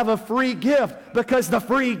if I have a free gift? Because the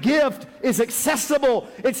free gift is accessible.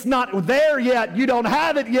 It's not there yet. You don't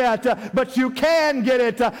have it yet, but you can get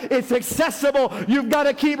it. It's accessible. You've got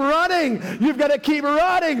to keep running. You've got to keep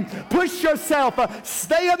running. Push yourself.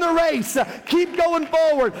 Stay in the race. Keep going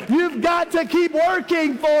forward. You've got to keep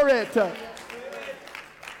working for it.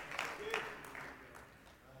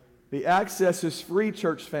 The access is free,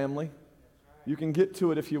 church family. You can get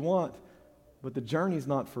to it if you want, but the journey's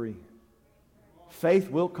not free.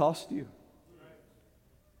 Faith will cost you.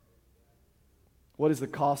 What is the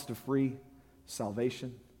cost of free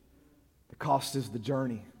salvation? The cost is the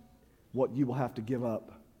journey, what you will have to give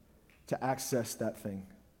up to access that thing.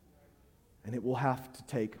 And it will have to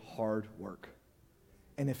take hard work.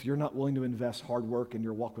 And if you're not willing to invest hard work in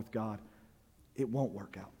your walk with God, it won't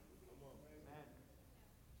work out.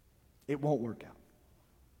 It won't work out.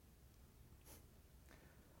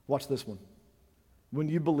 Watch this one. When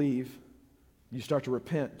you believe, you start to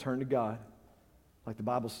repent, turn to God, like the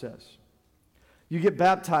Bible says. You get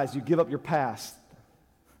baptized, you give up your past,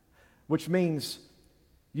 which means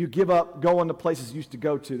you give up going to places you used to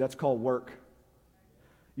go to. That's called work.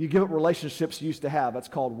 You give up relationships you used to have. That's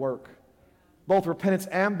called work. Both repentance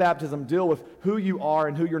and baptism deal with who you are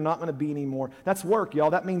and who you're not going to be anymore. That's work, y'all.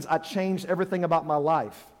 That means I changed everything about my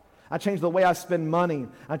life. I changed the way I spend money.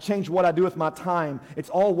 I changed what I do with my time. It's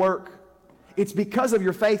all work. It's because of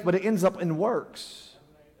your faith, but it ends up in works.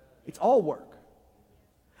 It's all work.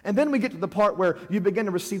 And then we get to the part where you begin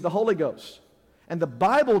to receive the Holy Ghost. And the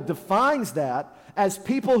Bible defines that as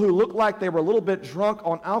people who look like they were a little bit drunk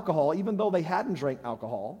on alcohol, even though they hadn't drank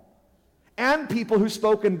alcohol, and people who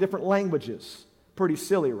spoke in different languages. Pretty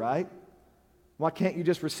silly, right? Why can't you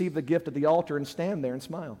just receive the gift at the altar and stand there and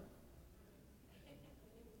smile?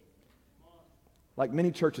 Like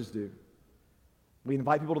many churches do. We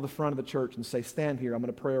invite people to the front of the church and say, stand here, I'm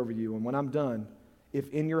going to pray over you. And when I'm done,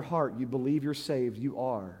 if in your heart you believe you're saved, you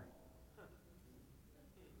are.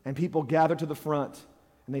 And people gather to the front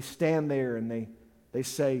and they stand there and they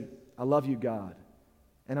say, I love you, God.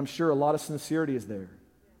 And I'm sure a lot of sincerity is there.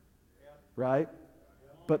 Right?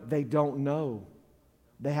 But they don't know.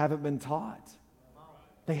 They haven't been taught.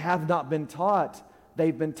 They have not been taught.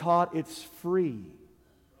 They've been taught it's free.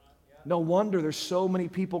 No wonder there's so many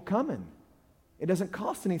people coming. It doesn't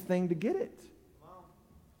cost anything to get it.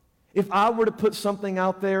 If I were to put something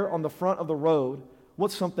out there on the front of the road,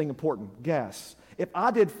 what's something important? Gas. If I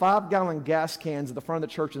did 5-gallon gas cans at the front of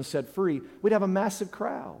the church and said free, we'd have a massive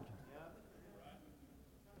crowd.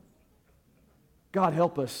 God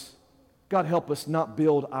help us. God help us not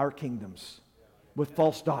build our kingdoms with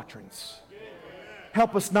false doctrines.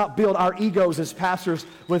 Help us not build our egos as pastors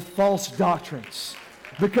with false doctrines.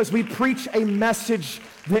 Because we preach a message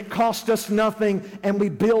that cost us nothing and we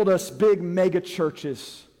build us big mega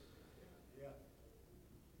churches.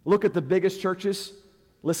 Look at the biggest churches.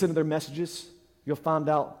 Listen to their messages. You'll find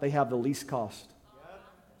out they have the least cost.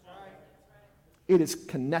 It is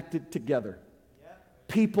connected together.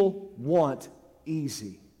 People want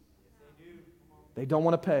easy. They don't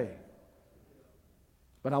want to pay.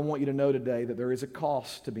 But I want you to know today that there is a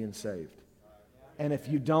cost to being saved. And if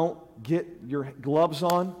you don't get your gloves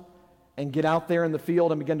on and get out there in the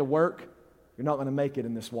field and begin to work, you're not going to make it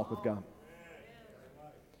in this walk with God.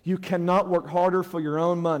 You cannot work harder for your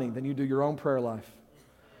own money than you do your own prayer life.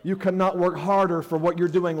 You cannot work harder for what you're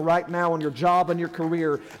doing right now in your job and your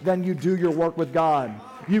career than you do your work with God.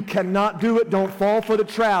 You cannot do it. Don't fall for the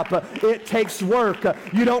trap. It takes work.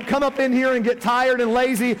 You don't come up in here and get tired and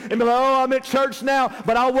lazy and be like, oh, I'm at church now,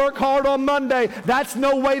 but I'll work hard on Monday. That's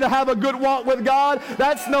no way to have a good walk with God.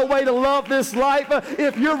 That's no way to love this life.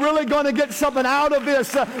 If you're really going to get something out of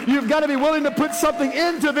this, you've got to be willing to put something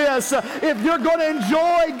into this. If you're going to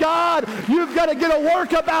enjoy God, you've got to get a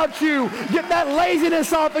work about you. Get that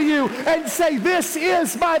laziness off of you and say, this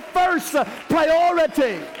is my first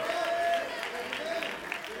priority.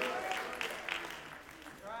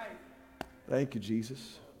 Thank you,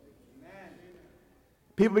 Jesus.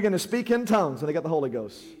 People begin to speak in tongues when they got the Holy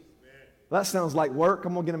Ghost. That sounds like work.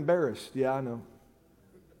 I'm going to get embarrassed. Yeah, I know.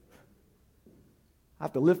 I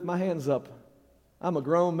have to lift my hands up. I'm a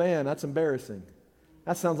grown man. That's embarrassing.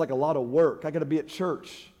 That sounds like a lot of work. I got to be at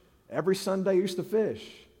church. Every Sunday I used to fish.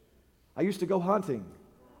 I used to go hunting.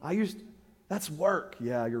 That's work.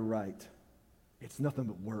 Yeah, you're right. It's nothing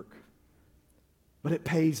but work. But it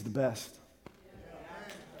pays the best.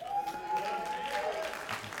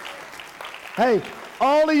 Hey,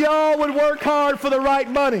 all of y'all would work hard for the right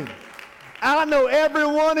money. I know every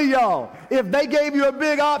one of y'all. If they gave you a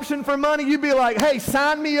big option for money, you'd be like, hey,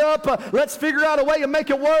 sign me up. Let's figure out a way to make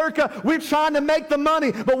it work. We're trying to make the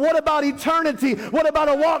money. But what about eternity? What about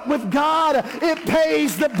a walk with God? It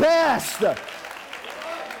pays the best.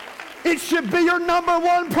 It should be your number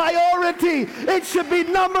one priority. It should be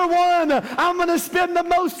number one. I'm going to spend the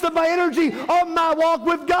most of my energy on my walk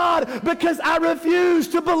with God because I refuse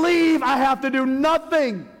to believe I have to do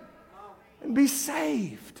nothing and be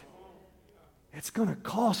saved. It's going to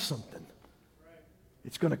cost something.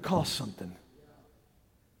 It's going to cost something.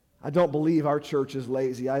 I don't believe our church is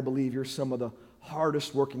lazy. I believe you're some of the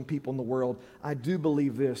hardest working people in the world. I do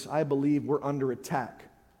believe this. I believe we're under attack.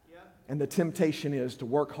 And the temptation is to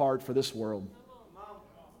work hard for this world.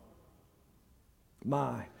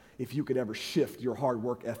 My, if you could ever shift your hard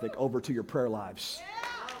work ethic over to your prayer lives.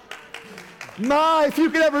 My, if you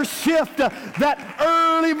could ever shift that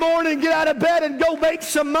early morning, get out of bed and go make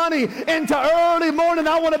some money into early morning.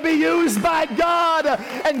 I want to be used by God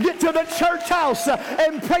and get to the church house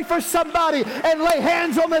and pray for somebody and lay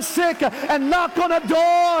hands on the sick and knock on a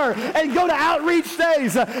door and go to outreach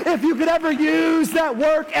days. If you could ever use that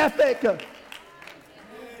work ethic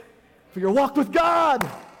for your walk with God,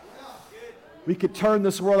 we could turn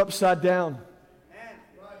this world upside down.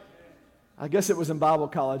 I guess it was in Bible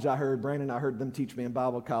college I heard them teach me in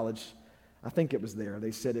Bible college. I think it was there. They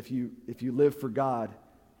said if you live for God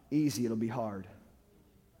easy, it'll be hard.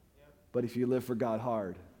 But if you live for God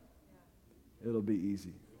hard, it'll be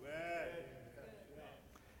easy.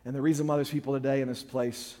 And the reason why there's people today in this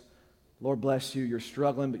place, Lord bless you, you're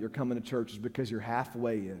struggling, but you're coming to church is because you're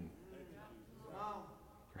halfway in.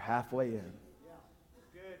 You're halfway in.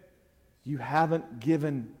 You haven't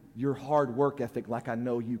given your hard work ethic like I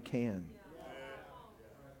know you can.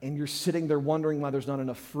 And you're sitting there wondering why there's not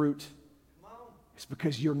enough fruit. It's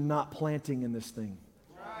because you're not planting in this thing.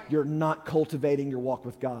 You're not cultivating your walk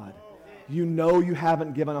with God. You know you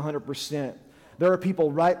haven't given 100%. There are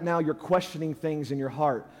people right now, you're questioning things in your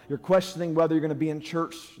heart. You're questioning whether you're going to be in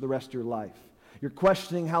church the rest of your life. You're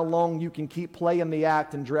questioning how long you can keep playing the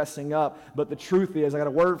act and dressing up. But the truth is, I got a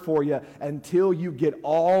word for you. Until you get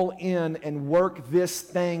all in and work this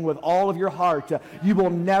thing with all of your heart, you will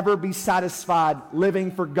never be satisfied living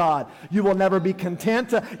for God. You will never be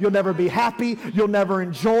content. You'll never be happy. You'll never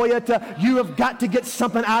enjoy it. You have got to get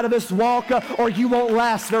something out of this walk or you won't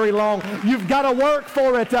last very long. You've got to work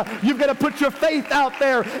for it. You've got to put your faith out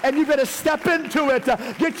there and you've got to step into it.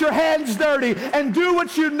 Get your hands dirty and do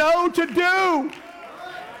what you know to do.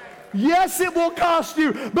 Yes, it will cost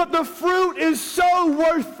you, but the fruit is so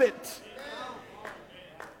worth it.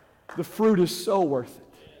 The fruit is so worth it.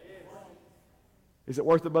 Is it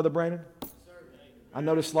worth it, Brother Brandon? I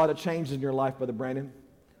noticed a lot of changes in your life, Brother Brandon.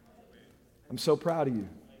 I'm so proud of you.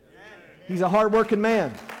 He's a hard-working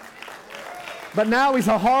man. But now he's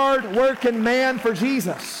a hard-working man for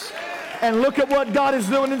Jesus. And look at what God is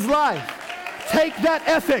doing in his life. Take that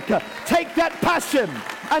ethic, take that passion,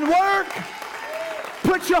 and work.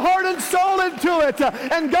 Put your heart and soul into it,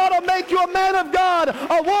 and God will make you a man of God,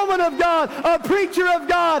 a woman of God, a preacher of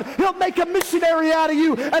God. He'll make a missionary out of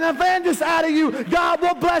you, an evangelist out of you. God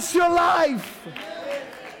will bless your life.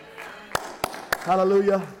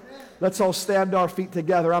 Hallelujah. Let's all stand to our feet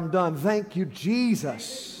together. I'm done. Thank you,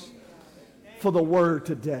 Jesus, for the word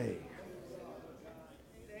today.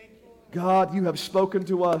 God, you have spoken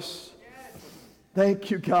to us. Thank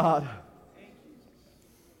you, God.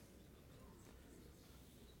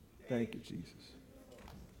 Thank you, Jesus.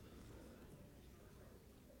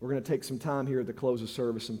 We're going to take some time here at the close of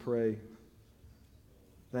service and pray.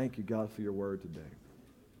 Thank you, God, for your word today.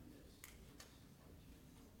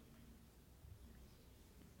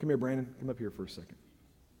 Come here, Brandon. Come up here for a second.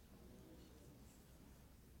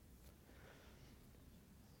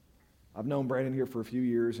 I've known Brandon here for a few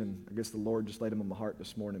years, and I guess the Lord just laid him on my heart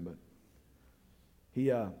this morning, but he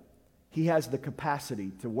has the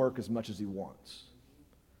capacity to work as much as he wants.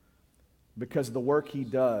 Because of the work he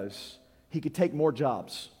does, he could take more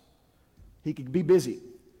jobs. He could be busy.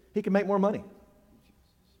 He could make more money.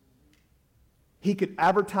 He could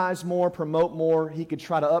advertise more, promote more. He could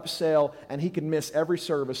try to upsell, and he could miss every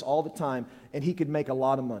service all the time, and he could make a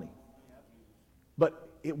lot of money. But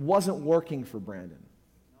it wasn't working for Brandon.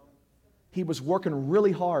 He was working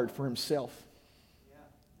really hard for himself.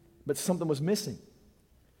 But something was missing.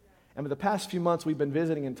 And for the past few months, we've been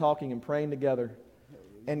visiting and talking and praying together.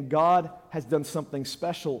 And God has done something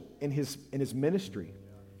special in his ministry,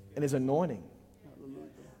 in his anointing.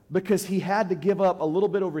 Because he had to give up a little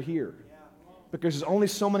bit over here. Because there's only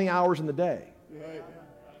so many hours in the day.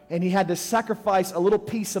 And he had to sacrifice a little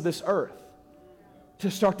piece of this earth to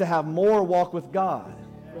start to have more walk with God.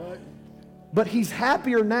 But he's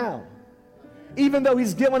happier now. Even though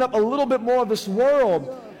he's given up a little bit more of this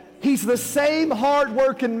world, he's the same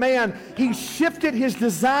hard-working man. He shifted his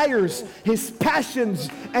desires, his passions,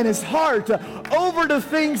 and his heart over to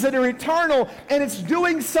things that are eternal, and it's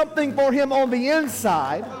doing something for him on the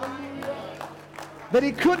inside that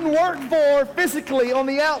he couldn't work for physically on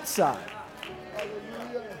the outside.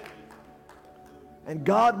 And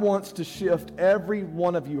God wants to shift every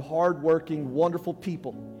one of you hard-working, wonderful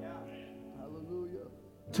people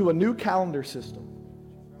to a new calendar system,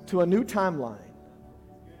 to a new timeline,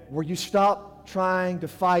 where you stop trying to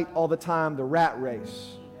fight all the time the rat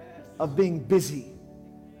race of being busy,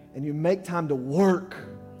 and you make time to work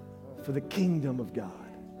for the kingdom of God.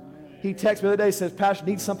 He texted me the other day, says, Pastor,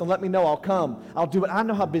 need something, let me know, I'll come. I'll do it. I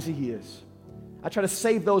know how busy he is. I try to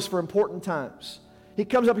save those for important times. He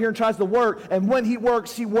comes up here and tries to work, and when he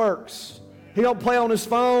works, he works. He don't play on his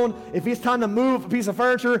phone. If it's time to move a piece of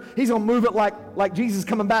furniture, he's going to move it like Jesus is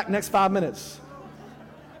coming back next 5 minutes.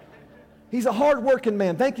 He's a hard-working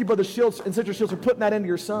man. Thank you, Brother Shields and Sister Shields, for putting that into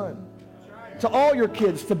your son. To all your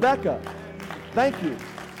kids, to Becca, thank you.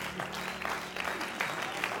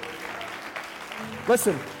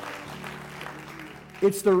 Listen,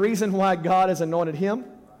 it's the reason why God has anointed him.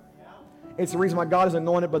 It's the reason why God has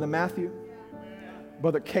anointed Brother Matthew,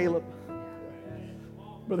 Brother Caleb,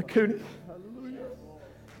 Brother Cooney.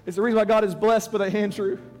 It's the reason why God has blessed Brother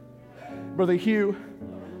Andrew, Brother Hugh,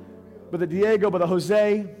 Brother Diego, Brother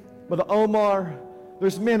Jose, Brother Omar.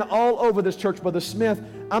 There's men all over this church, Brother Smith.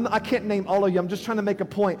 I can't name all of you. I'm just trying to make a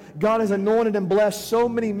point. God has anointed and blessed so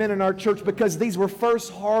many men in our church because these were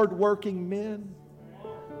first hard-working men.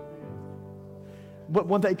 But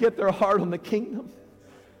when they get their heart on the kingdom,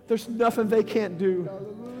 there's nothing they can't do.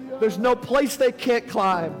 There's no place they can't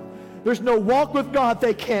climb. There's no walk with God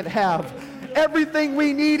they can't have. Everything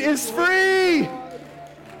we need is free.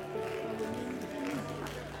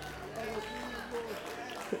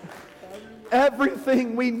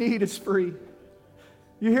 Everything we need is free.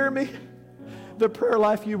 You hear me? The prayer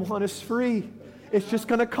life you want is free. It's just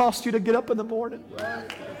going to cost you to get up in the morning.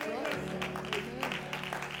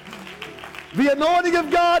 The anointing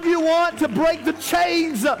of God you want to break the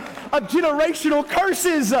chains of generational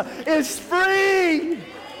curses is free.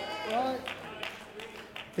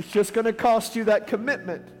 It's just going to cost you that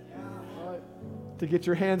commitment to get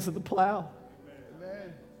your hands to the plow.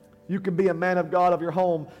 You can be a man of God of your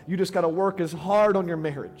home. You just got to work as hard on your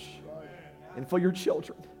marriage and for your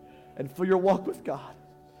children and for your walk with God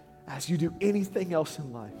as you do anything else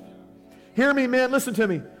in life. Hear me, man. Listen to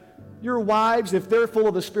me. Your wives, if they're full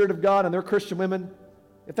of the Spirit of God and they're Christian women,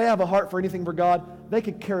 if they have a heart for anything for God, they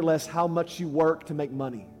could care less how much you work to make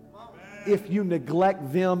money. if you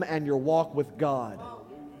neglect them and your walk with God,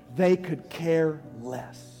 they could care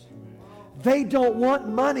less. They don't want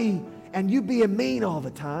money and you being mean all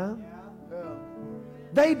the time.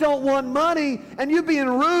 They don't want money and you being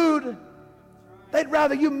rude. They'd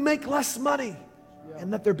rather you make less money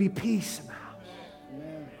and let there be peace in the house.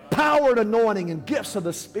 Power and anointing and gifts of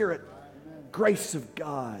the Spirit. Grace of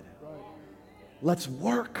God. Let's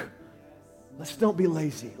work. Let's don't be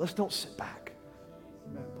lazy. Let's don't sit back.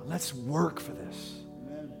 But let's work for this.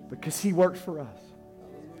 Because He worked for us.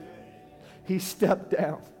 He stepped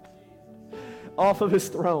down off of His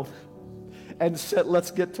throne and said,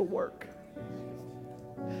 let's get to work.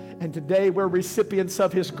 And today we're recipients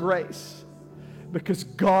of His grace because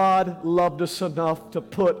God loved us enough to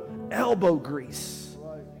put elbow grease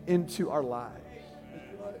into our lives.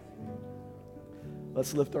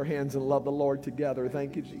 Let's lift our hands and love the Lord together.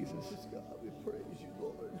 Thank you, Jesus.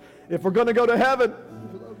 If we're going to go to heaven,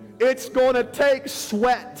 it's going to take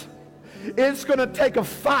sweat. It's going to take a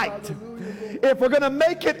fight. If we're going to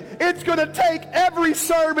make it, it's going to take every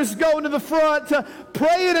service going to the front,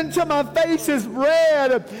 praying until my face is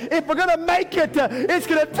red. If we're going to make it, it's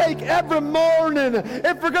going to take every morning.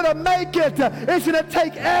 If we're going to make it, it's going to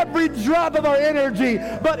take every drop of our energy.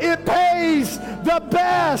 But it pays the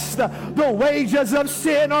best. The wages of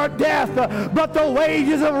sin are death, but the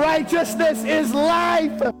wages of righteousness is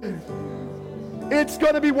life. It's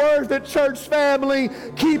going to be worth it, church family.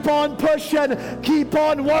 Keep on pushing. Keep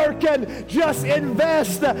on working. Just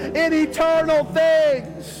invest in eternal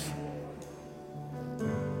things.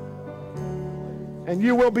 And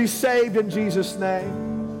you will be saved in Jesus'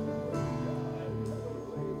 name.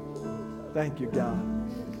 Thank you, God.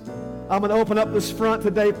 I'm going to open up this front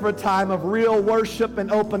today for a time of real worship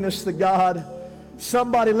and openness to God.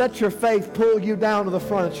 Somebody let your faith pull you down to the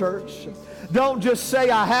front of church. Don't just say,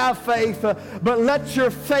 I have faith, but let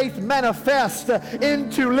your faith manifest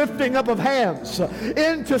into lifting up of hands,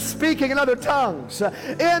 into speaking in other tongues,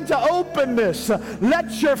 into openness.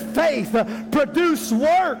 Let your faith produce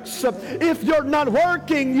works. If you're not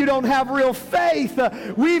working, you don't have real faith.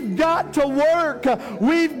 We've got to work.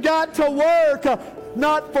 We've got to work.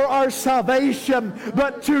 Not for our salvation,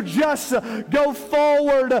 but to just go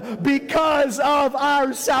forward because of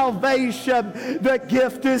our salvation. The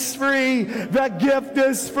gift is free. The gift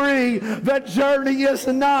is free. The journey is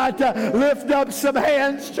not. Lift up some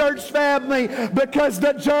hands, church family, because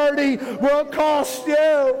the journey will cost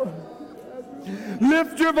you.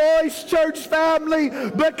 Lift your voice, church family,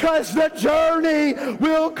 because the journey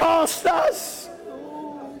will cost us.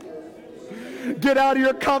 Get out of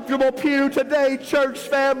your comfortable pew today, church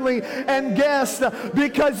family and guests,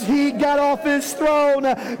 because He got off His throne.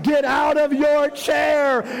 Get out of your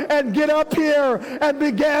chair and get up here and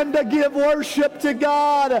begin to give worship to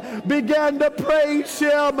God. Begin to praise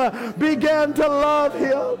Him. Begin to love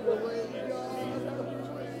Him.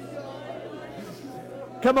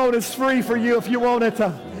 Come on, it's free for you if you want it.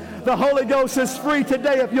 The Holy Ghost is free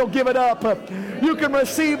today if you'll give it up. You can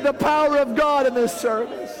receive the power of God in this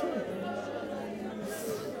service.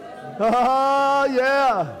 Oh,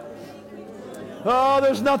 yeah. Oh,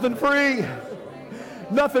 there's nothing free.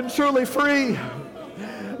 Nothing truly free.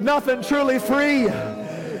 Nothing truly free.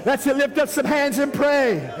 Let's lift up some hands and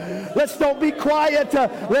pray. Let's don't be quiet.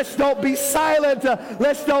 Let's don't be silent.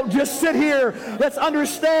 Let's don't just sit here. Let's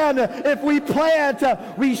understand, if we plant,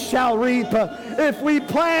 we shall reap. If we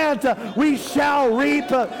plant, we shall reap.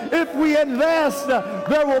 If we invest,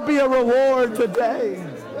 there will be a reward today.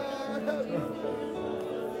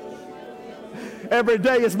 Every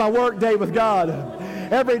day is my work day with God.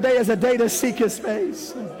 Every day is a day to seek His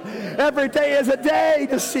face. Every day is a day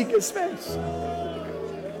to seek His face.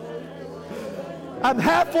 I'm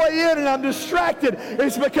halfway in and I'm distracted.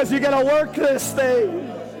 It's because you got to work this thing.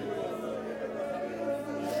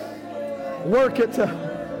 Work it.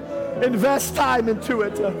 Invest time into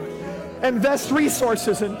it. Invest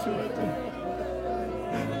resources into it.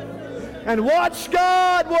 And watch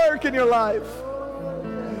God work in your life.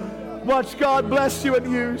 Watch God bless you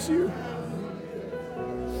and use you.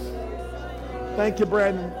 Thank you,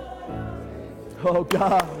 Brandon. Oh,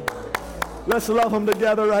 God. Let's love Him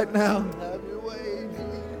together right now.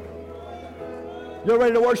 You're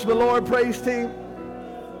ready to worship the Lord, praise team?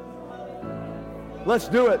 Let's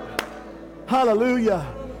do it. Hallelujah.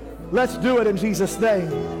 Let's do it in Jesus'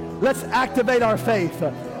 name. Let's activate our faith.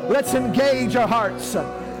 Let's engage our hearts.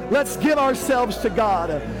 Let's give ourselves to God.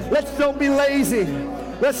 Let's don't be lazy.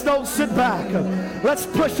 Let's don't sit back. Let's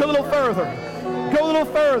push a little further. Go a little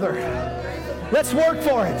further. Let's work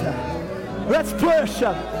for it. Let's push.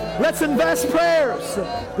 Let's invest prayers.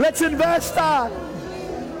 Let's invest time.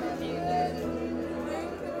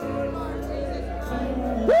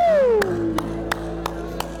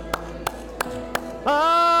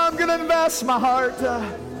 invest my heart.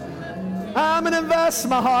 I'm going to invest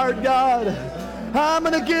my heart, God. I'm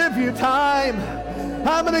going to give you time.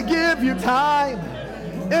 I'm going to give you time.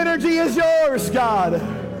 Energy is yours, God.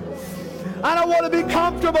 I don't want to be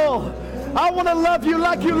comfortable. I want to love you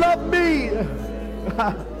like you love me.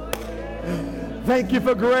 Thank you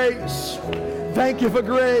for grace. Thank you for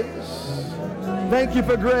grace. Thank you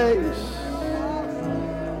for grace.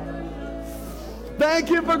 Thank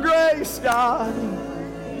you for grace, God.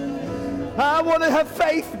 I want to have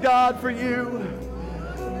faith, God, for you.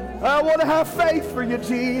 I want to have faith for you,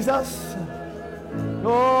 Jesus.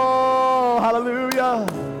 Oh, hallelujah.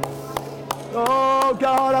 Oh,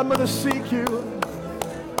 God, I'm going to seek you.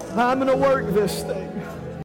 I'm going to work this thing.